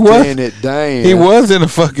 He was in a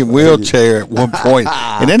fucking wheelchair at one point,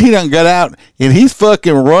 and then he done got out, and he's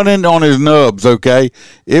fucking running on his nubs. Okay,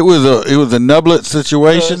 it was a nublet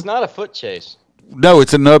situation. So it's not a foot chase. No,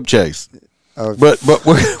 it's a nub chase. But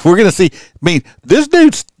we're gonna see. I mean, this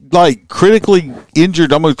dude's like critically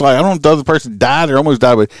injured, almost like I don't know if the other person died or almost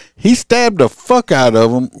died, but he stabbed the fuck out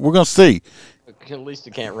of him. We're gonna see. At least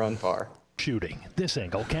he can't run far. Shooting. This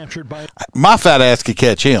angle captured by my fat ass could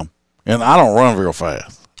catch him. And I don't run real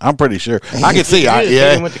fast. I'm pretty sure. I can see.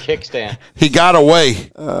 Hit him with the kickstand. He got away.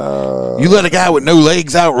 You let a guy with no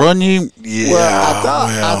legs outrun you? Yeah.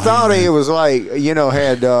 Well, I thought he was like,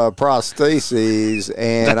 had prostheses,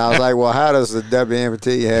 and I was like, well, how does the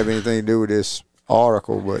WMT have anything to do with this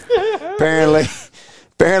article? But apparently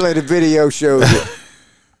the video shows it.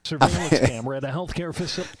 Surveillance camera at a healthcare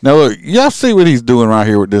facility. Now look, y'all see what he's doing right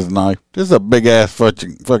here with this knife. This is a big ass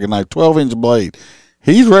fucking knife, 12-inch blade.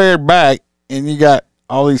 He's reared back, and you got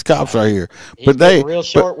all these cops right here. He's getting real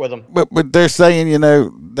short with them. But they're saying,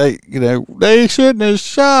 they shouldn't have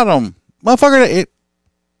shot him, motherfucker.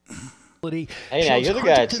 Hey, now you're the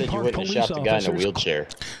guy that said you wouldn't have shot the guy in a wheelchair.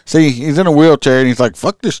 See, he's in a wheelchair, and he's like,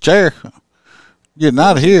 "Fuck this chair, getting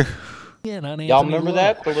out of here." Y'all remember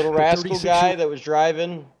that the little rascal guy that was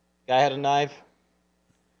driving? Guy had a knife.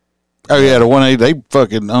 Oh yeah, the 180. They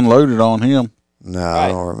fucking unloaded on him. No, I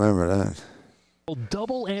don't remember that.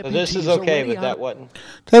 Double so this is okay, but that wasn't.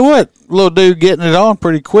 Tell you what, little dude getting it on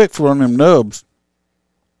pretty quick for one of them nubs.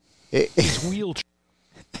 His wheelchair.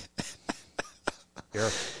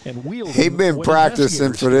 He been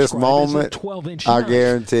practicing for this moment. I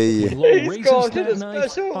guarantee you. He's going to the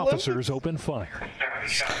special officers open fire.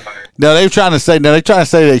 Now they're trying to say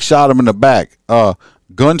they shot him in the back.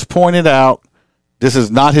 Guns pointed out. This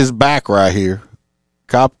is not his back right here.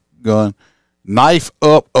 Cop gun. Knife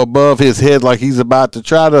up above his head like he's about to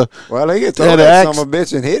try to. Well, they get throw that son of a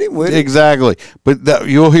bitch and hit him with it. Exactly. But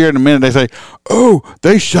you'll hear in a minute they say, "Oh,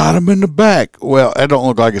 they shot him in the back." Well, that don't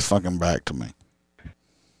look like his fucking back to me.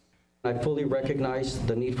 I fully recognize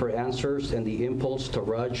the need for answers and the impulse to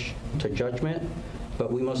rush to judgment,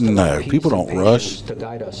 but we must no, people don't rush to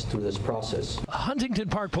guide us through this process. Huntington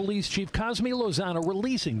Park Police Chief Cosme Lozano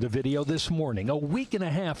releasing the video this morning, a week and a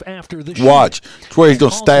half after the watch. It's where he's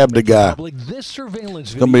gonna stab the guy. This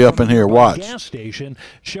surveillance gonna be up in here. Watch. Gas station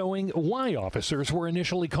showing why officers were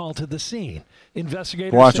initially called to the scene.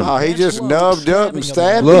 Investigators. Watch him. Oh, he just nubbed up and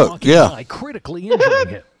stabbed. Look, yeah. Critically injuring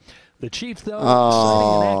him. The chief, though,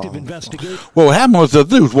 citing an active investigation. Well, what happened was the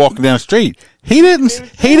dude was walking down the street. He didn't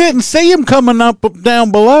see him coming up down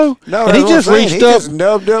below. No, and he just reached up. Just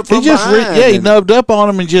nubbed up from behind. He nubbed up on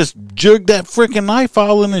him and just jugged that freaking knife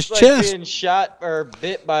all in his chest. Like being shot or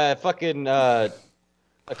bit by a fucking a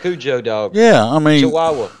Cujo dog. Yeah, I mean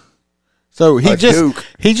Chihuahua. So he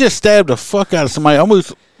just stabbed the fuck out of somebody.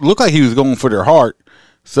 Almost looked like he was going for their heart.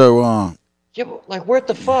 So yeah, but like where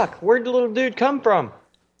the fuck? Where'd the little dude come from?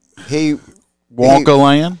 Wonka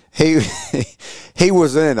Land. He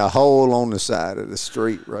was in a hole on the side of the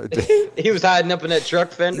street right there. He was hiding up in that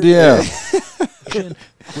truck fender. Yeah.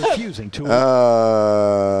 Refusing to.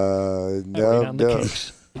 No.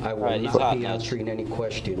 I will not be answering any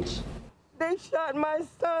questions. They shot my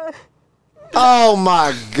son. Oh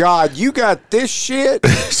my God! You got this shit.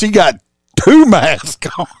 She got 2 masks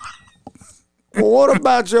on. Well, what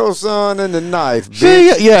about your son and the knife,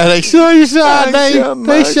 bitch? Yeah, they shot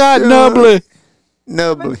They shot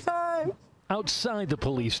Nubbly. Outside the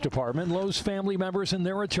police department, Lowe's family members and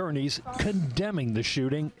their attorneys condemning the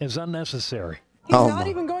shooting as unnecessary. He's not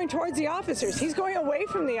even going towards the officers. He's going away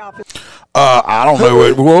from the officers. I don't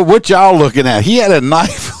know what y'all looking at. He had a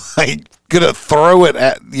knife. Like, gonna throw it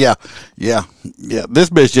at. Yeah. This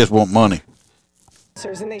bitch just want money.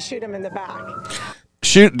 And they shoot him in the back.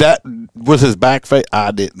 Shoot, that was his back face. I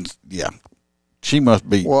didn't. Yeah. She must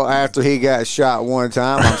be. Well, after he got shot one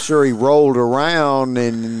time, I'm sure he rolled around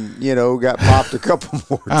and, got popped a couple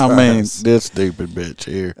more times. I mean, this stupid bitch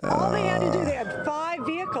here. All they had to do, they had 5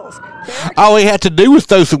 vehicles. All he had to do was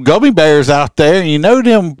throw some gummy bears out there, and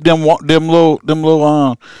them little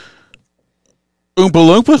Oompa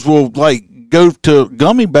Loompas will like go to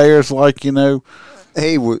gummy bears like.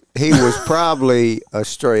 He was probably a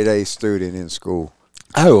straight A student in school.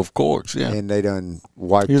 Oh, of course, yeah. And they done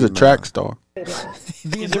wiped him He was a track star.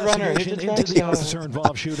 The investigation into the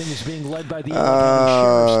officer-involved shooting is being led by the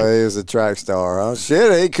He was a track star. Huh?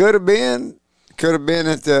 Shit, he could have been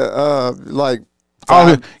at the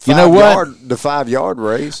the 5-yard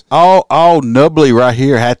race. All Nubley right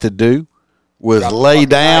here had to do was lay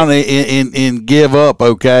down and give up.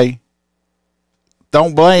 Okay,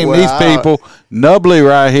 don't blame these people. Nubley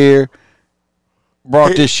right here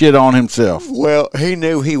brought this shit on himself. Well, he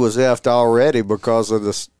knew he was effed already because of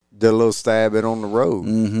the little stabbing on the road.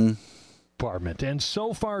 Mm-hmm. Department, and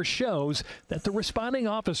so far shows that the responding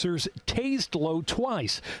officers tased Lowe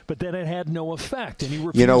twice, but then it had no effect, and he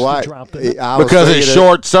refused to drop the because it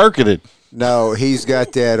short-circuited. No, he's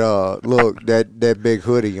got that that big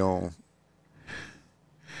hoodie on.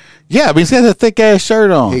 Yeah, but he's got that thick-ass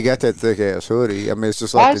shirt on. He got that thick-ass hoodie. I mean, it's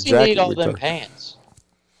just like the jacket. Why does he need all them pants?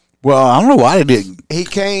 Well, I don't know why they didn't. He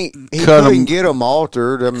couldn't get them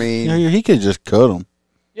altered. I mean, he could just cut them.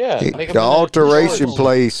 Yeah, the alteration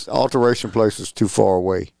place was too far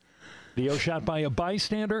away. Video shot by a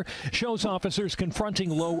bystander shows officers confronting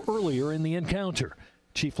Lowe earlier in the encounter.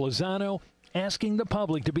 Chief Lozano asking the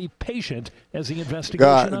public to be patient as the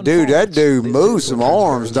investigation unfolds. Dude, that dude moves some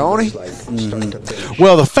arms, don't he? Mm-hmm.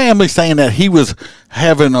 Well, the family's saying that he was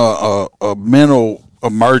having a mental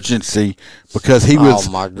emergency because he was.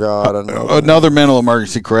 Oh my God! Another mental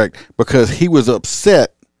emergency, correct? Because he was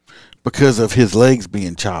upset because of his legs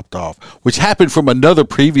being chopped off, which happened from another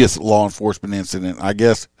previous law enforcement incident. I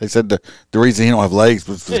guess they said the reason he don't have legs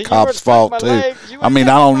was the cop's fault too. I mean,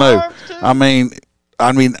 I don't know. I mean,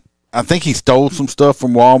 I think he stole some stuff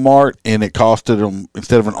from Walmart, and it costed him,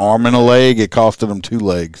 instead of an arm and a leg, it costed him 2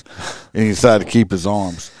 legs, and he decided to keep his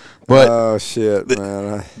arms. But oh shit,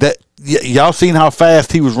 man! Y'all seen how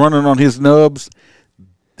fast he was running on his nubs?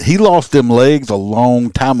 He lost them legs a long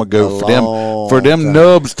time ago. For them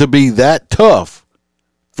nubs to be that tough,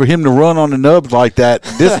 for him to run on the nubs like that,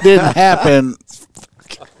 this didn't happen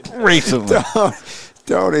recently.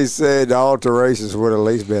 Tony said the alterations would at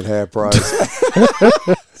least been half price.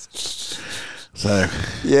 So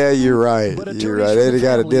yeah, you're right. You're right. They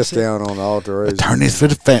got a discount on the alteration. Attorneys for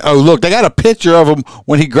the family. Oh, look, they got a picture of him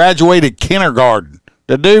when he graduated kindergarten.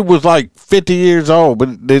 The dude was like 50 years old,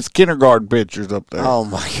 but there's kindergarten pictures up there. Oh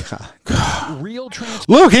my God!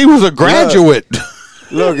 Look, he was a graduate.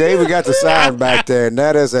 Look, they even got the sign back there, and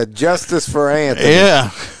that is a Justice for Anthony. Yeah.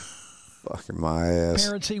 Fucking my ass.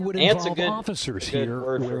 Apparently would involve officers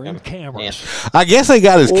here wearing cameras. I guess they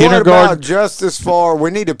got his What kindergarten. about justice for?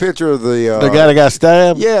 We need a picture of the guy that got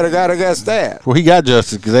stabbed. Yeah, the guy that got stabbed. Well, he got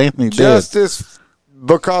justice because Anthony did. Justice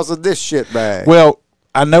because of this shit bag. Well,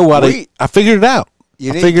 I know why I figured it out.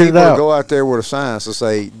 You need people to go out there with a sign to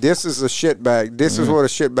say, "This is a shit bag. This is what a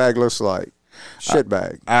shit bag looks like." Shit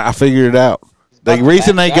bag. I figured it out. The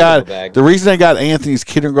reason they got Anthony's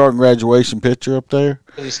kindergarten graduation picture up there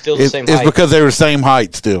he's still the same is height. because they were the same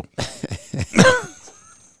height still.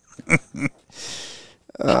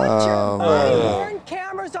 Warn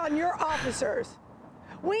cameras on your officers.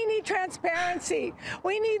 We need transparency.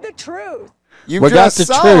 We need the truth. You just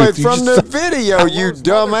saw it from the video, you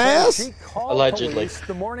dumbass. Allegedly.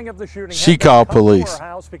 The morning of the shooting, She called police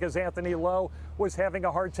house because Anthony Lowe was having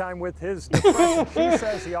a hard time with his depression. She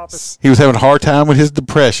says the officer. He was having a hard time with his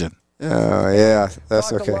depression. Oh yeah,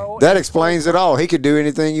 that's okay. That explains it all. He could do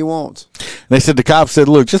anything he wants. They said the cops said,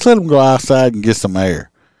 "Look, just let him go outside and get some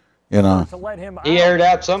air." You know. To let him He aired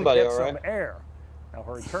out somebody, all right. Some air. Now,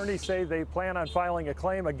 her attorneys say they plan on filing a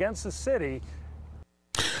claim against the city.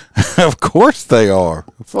 Of course they are.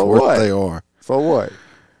 For what?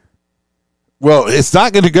 Well, it's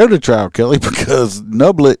not going to go to trial, Kelly, because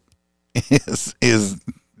Nublet is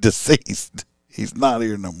deceased. He's not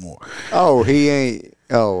here no more. Oh, he ain't.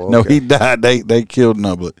 Oh, okay. No, he died. They killed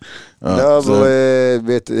Nublet.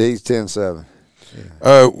 Nublet, he's 10-7.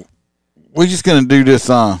 We're just going to do this.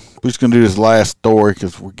 We're just going to do this last story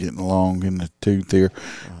because we're getting along in the tooth here.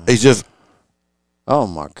 It's just. Oh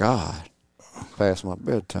my God! Past my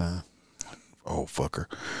bedtime. Oh fucker!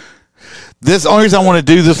 This only reason I want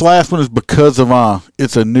to do this last one is because of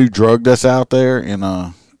it's a new drug that's out there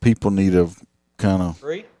and people need to kind of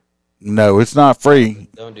free. No, it's not free.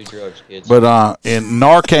 Don't do drugs, kids. But in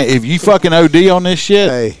Narcan, if you fucking OD on this shit,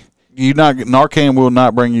 hey, Narcan will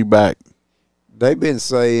not bring you back. They've been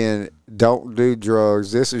saying don't do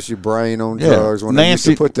drugs. This is your brain on drugs. When they used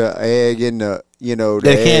to put the egg in the,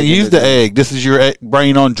 they can't use the egg. This is your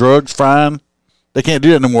brain on drugs. Fine. They can't do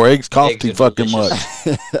that no more. Eggs cost too fucking much.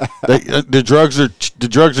 The drugs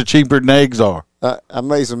are cheaper than eggs are. I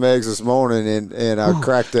made some eggs this morning and I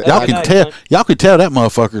cracked it. Y'all can tell that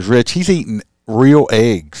motherfucker's rich. He's eating real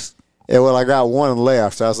eggs. Yeah, well, I got one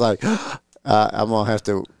left. So I was like, I'm gonna have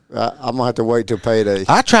to wait till payday.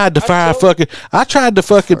 I tried to fry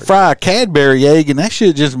fry a Cadbury egg, and that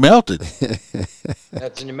shit just melted.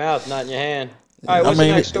 That's in your mouth, not in your hand. All right, what's the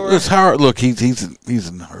next story? It's hard. Look, he's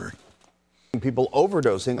in a hurry. People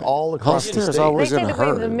overdosing all across the state. They say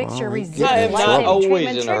the mixture resists life and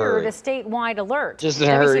treatment triggered a statewide alert. Just in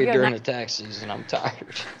a hurry during the tax season. I'm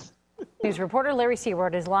tired. News reporter Larry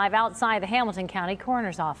Seward is live outside the Hamilton County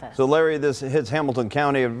Coroner's Office. So, Larry, this hits Hamilton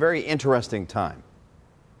County at a very interesting time.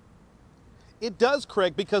 It does,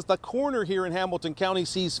 Craig, because the coroner here in Hamilton County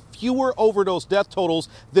sees fewer overdose death totals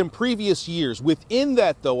than previous years. Within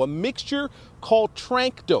that, though, a mixture called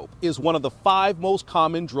trank dope is one of the 5 most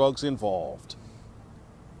common drugs involved.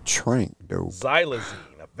 Trank dope. Xylazine,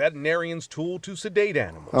 a veterinarian's tool to sedate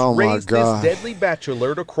animals, raised this deadly batch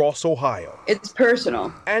alert across Ohio. It's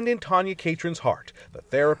personal. And in Tanya Catron's heart, the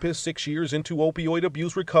therapist 6 years into opioid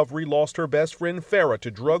abuse recovery lost her best friend Farah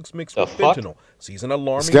to drugs mixed with fentanyl. Sees an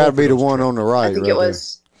alarming. It's got to be the one on the right. I think it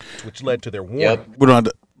was. Which led to their warning.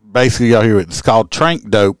 Basically, y'all hear it. It's called trank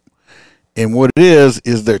dope. And what it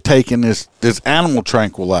is they're taking this animal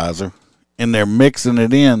tranquilizer and they're mixing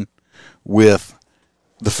it in with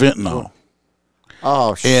the fentanyl.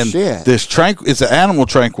 Oh, and shit. This it's an animal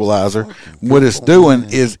tranquilizer. What it's doing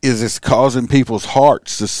is it's causing people's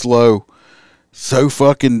hearts to slow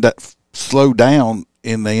down,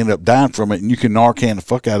 and they end up dying from it. And you can Narcan the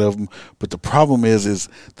fuck out of them. But the problem is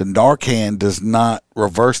the Narcan does not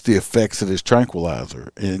reverse the effects of this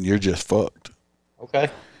tranquilizer, and you're just fucked. Okay.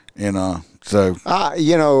 And so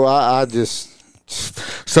I just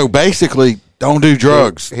so basically don't do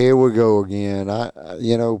drugs. Here we go again.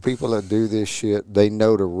 People that do this shit, they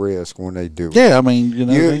know the risk when they do it. Yeah, I mean,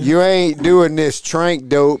 you ain't doing this trank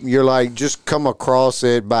dope. You're like just come across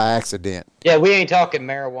it by accident. Yeah, we ain't talking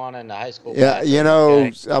marijuana in the high school. Yeah,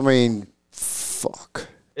 okay? I mean, fuck.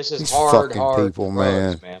 This is These hard people,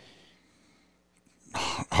 drugs, man.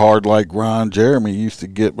 Hard like Ron Jeremy used to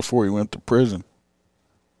get before he went to prison.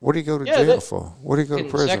 What do you go to jail for? What do you go to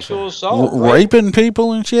prison sexual for? assault, raping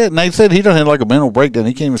people and shit. And they said he done had like a mental breakdown.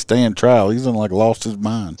 He can't even stand trial. He's done like lost his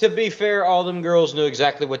mind. To be fair, all them girls knew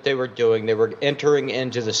exactly what they were doing. They were entering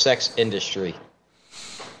into the sex industry.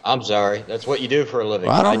 I'm sorry, that's what you do for a living.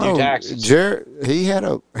 Well, I don't know. do taxes. He had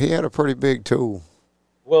a pretty big tool.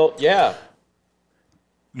 Well, yeah.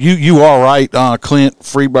 You are right, Clint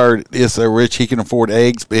Freebird is so rich he can afford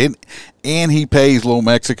eggs, and he pays little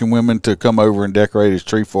Mexican women to come over and decorate his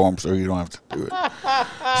tree for him, so you don't have to do it.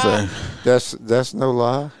 So that's no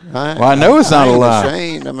lie. I know it's not a lie.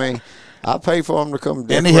 Ashamed. I mean, I pay for him to come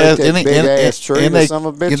decorate that big ass tree. And some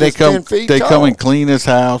of bitches they come 10 feet they tall. come and clean his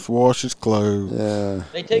house, wash his clothes. Yeah.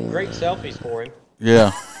 They take great selfies for him.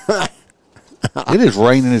 Yeah. It is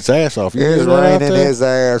raining its ass off. It is raining its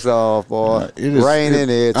ass off, boy. It is raining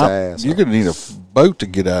its ass. You're going to need a boat to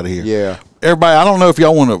get out of here. Yeah. Everybody, I don't know if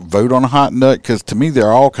y'all want to vote on a hot nut, because to me,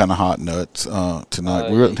 they're all kind of hot nuts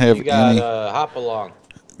tonight. We wouldn't have you got, any. Hop along.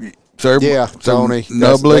 Tony.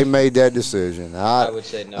 They made that decision. I would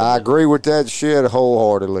say no. I agree with that shit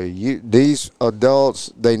wholeheartedly. These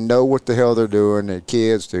adults, they know what the hell they're doing. The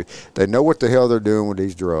kids too. They know what the hell they're doing with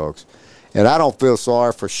these drugs. And I don't feel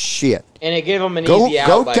sorry for shit. And it gave them an easy out.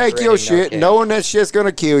 Go take your shit, knowing that shit's going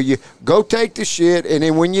to kill you. Go take the shit, and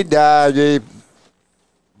then when you die, I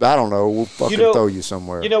don't know, we'll fucking throw you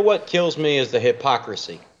somewhere. You know what kills me is the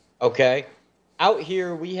hypocrisy, okay? Out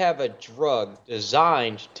here, we have a drug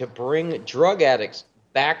designed to bring drug addicts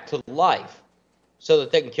back to life so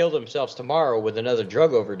that they can kill themselves tomorrow with another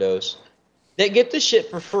drug overdose. They get the shit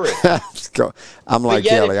for free. I'm like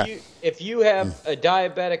Kelly. If you have a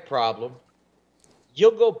diabetic problem,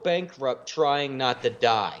 you'll go bankrupt trying not to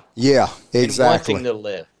die. Yeah, exactly. And wanting to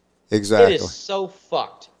live. Exactly. It is so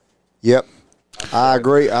fucked. Yep. I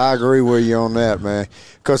agree with you on that, man.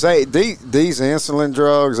 Because these insulin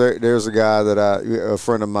drugs, there's a guy a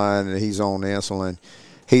friend of mine, and he's on insulin.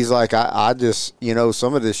 He's like, I just,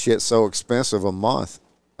 some of this shit's so expensive a month.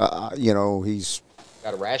 He's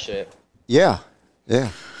got to ration it. Yeah.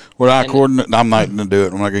 Well, I'm not going to do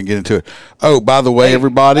it. I'm not going to get into it. Oh, by the way,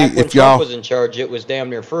 everybody, when Trump was in charge, it was damn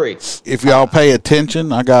near free. If y'all pay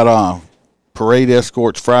attention, I got parade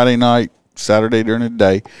escorts Friday night, Saturday during the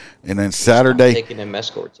day, and then Saturday taking them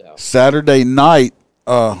escorts out. Saturday night,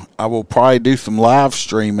 I will probably do some live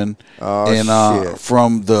streaming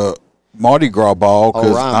from the Mardi Gras ball.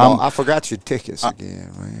 I forgot your tickets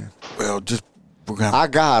again, man. Well, I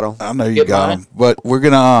got them. I know you got them, but we're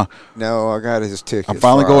gonna. No, I got his tickets. I'm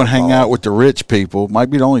finally going to hang out with the rich people. Might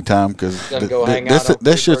be the only time because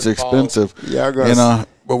this shit's expensive. Yeah, I got.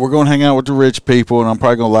 But we're going to hang out with the rich people, and I'm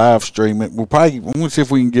probably going to live stream it. I'm going to see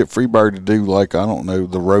if we can get Freebird to do like I don't know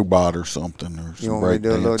the robot or something or some you want me to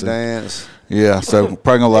do a little dance? Yeah, so we're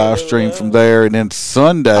probably going to live stream from there, and then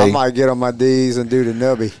Sunday I might get on my D's and do the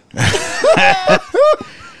nubby.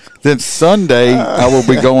 Then Sunday, I will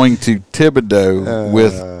be going to Thibodaux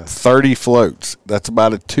with 30 floats. That's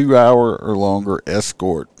about a 2-hour or longer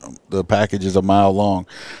escort. The package is a mile long.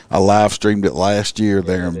 I live streamed it last year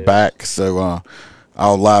there and back, so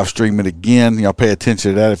I'll live stream it again. Y'all pay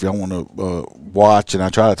attention to that if y'all want to watch, and I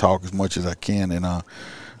try to talk as much as I can. And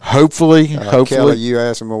hopefully, Kelly, you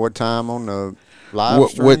asked me what time on the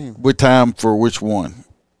live stream? What time for which one?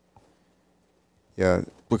 Yeah.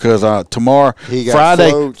 Because tomorrow,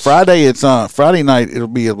 Friday night, it'll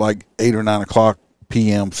be at like 8 or 9 o'clock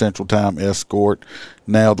p.m. Central Time escort.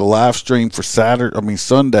 Now the live stream for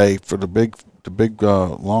Sunday for the big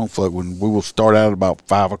long float, when we will start out at about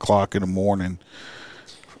 5 o'clock in the morning,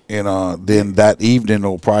 and then that evening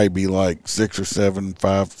it'll probably be like 6 or 7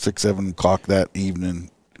 o'clock that evening.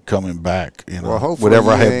 Coming back, well, hopefully whatever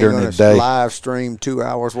I have during the day. Live stream 2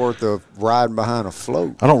 hours worth of riding behind a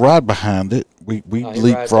float. I don't ride behind it. We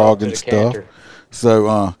leapfrog and stuff.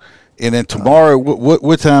 So, and then tomorrow,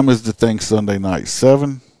 what time is the thing Sunday night?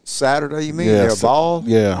 7? Saturday, you mean? Yeah, The ball?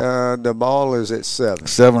 Yeah. The ball is at 7.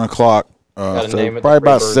 7 o'clock. So probably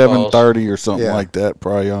about 7:30 or something like that.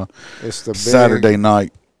 Probably it's the Saturday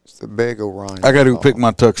night. It's the big Orion. I got to pick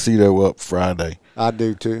my tuxedo up Friday. I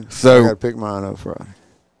do too. So I got to pick mine up Friday.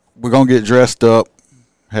 We're gonna get dressed up,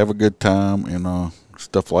 have a good time, and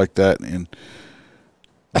stuff like that. And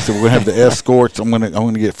so we're gonna have the escorts. I'm gonna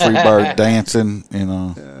get Freebird dancing,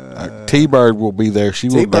 and T-Bird will be there. She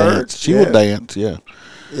will dance. She will dance. Yeah.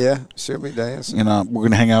 Yeah, she'll be dancing. And we're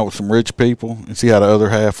gonna hang out with some rich people and see how the other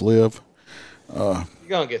half live. You're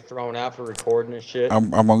gonna get thrown out for recording and shit.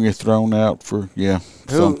 I'm gonna get thrown out for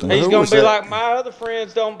something. He's gonna be like, my other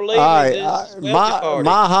friends don't believe me.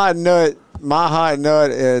 My hot nut.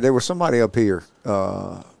 There was somebody up here.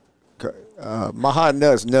 My hot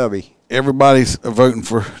nut's Nubby. Everybody's voting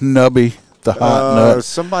for Nubby, the hot nut.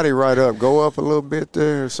 Somebody right up. Go up a little bit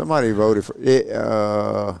there. Somebody voted for it.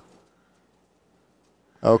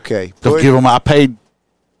 Okay. Don't give them. I paid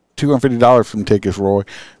 $250 from tickets, Roy.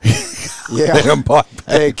 Yeah.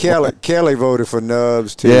 Hey, Kelly voted for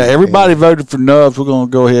Nubs too. Yeah, everybody voted for Nubs. We're gonna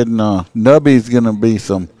go ahead and Nubby's gonna be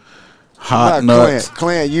some hot nuts.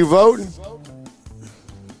 Clint, you voting?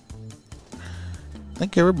 I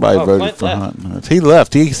think everybody voted for hot nuts. He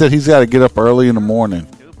left. He said he's got to get up early in the morning.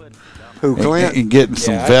 Who, Clint? And getting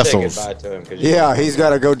some vessels. Yeah, he's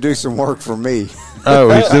got to go do some work for me. Oh,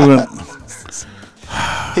 he's doing.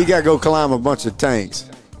 He got to go climb a bunch of tanks.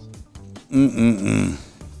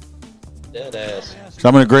 Dead ass. So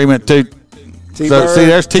I'm in agreement too. So see,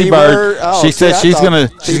 there's T-Bird. She said she's gonna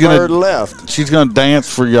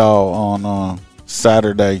dance for y'all on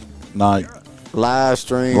Saturday night. Live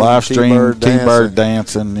stream, T-Bird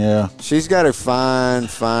dancing. Yeah. She's got a fine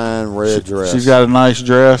red dress. She's got a nice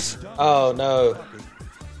dress. Oh no.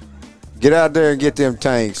 Get out there and get them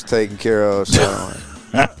tanks taken care of. So.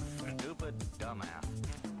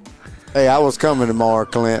 Hey, I was coming tomorrow,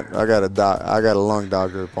 Clint. I got a lung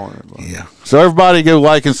doctor appointment. Yeah. So everybody go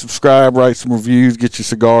like and subscribe, write some reviews, get your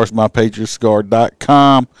cigars,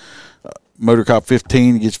 mypatriotcigar.com. Motorcop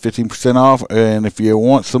 15 gets 15% off. And if you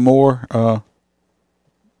want some more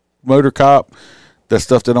Motorcop, that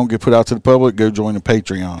stuff that don't get put out to the public, go join the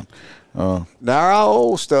Patreon. Now our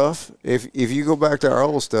old stuff, if you go back to our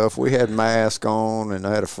old stuff, we had masks on, and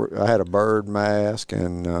I had a bird mask,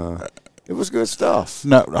 and it was good stuff.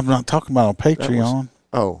 No, I'm not talking about on Patreon.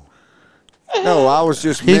 No, I was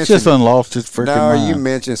just. He's just unlost his freaking mind. You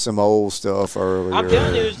mentioned some old stuff earlier. I'm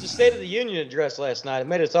telling you, it was the State of the Union address last night. It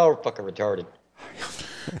made us all fucking retarded.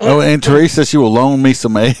 Oh, and Teresa, she will loan me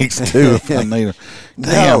some eggs too if I need them.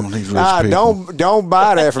 Damn, these rich people. Don't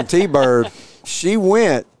buy that from T-Bird. She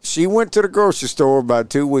went to the grocery store about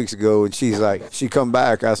 2 weeks ago, and she come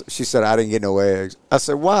back. She said, I didn't get no eggs. I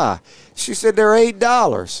said, why? She said, they're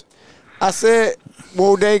 $8. I said,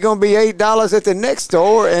 well, they're going to be $8 at the next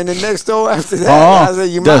store, and the next store after that. I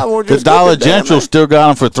said, you might want to just the Dollar General still got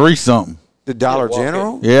them for $3 something. The Dollar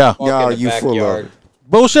General? Yeah. No, you full of.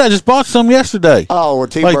 Bullshit! I just bought some yesterday. Oh, well,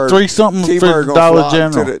 T-Bird. Like 3 something T-Bird for gonna Dollar fly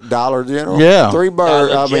General. To the Dollar General? Yeah.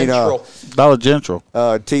 Dollar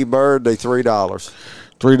General. T-Bird, they $3.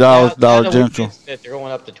 $3 Dollar General. They're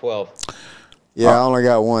going up to 12. Yeah, I only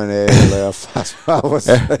got one egg left. That's what I was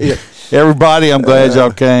saying. Everybody, I'm glad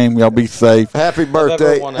y'all came. Y'all be safe. Happy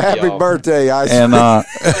birthday. Happy birthday, Ice. And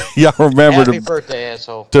y'all remember Happy birthday,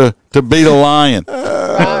 asshole. to beat a lion.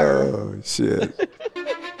 Oh, shit.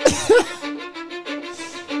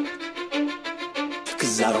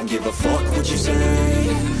 Cause I don't give a fuck what you say.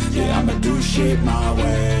 Yeah, I'ma do shit my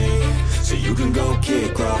way. So you can go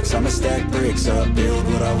kick rocks, I'ma stack bricks up, build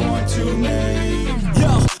what I want to make.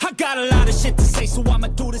 Yo, I got a lot of shit to say, so I'ma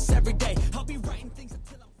do this every day. I'll be right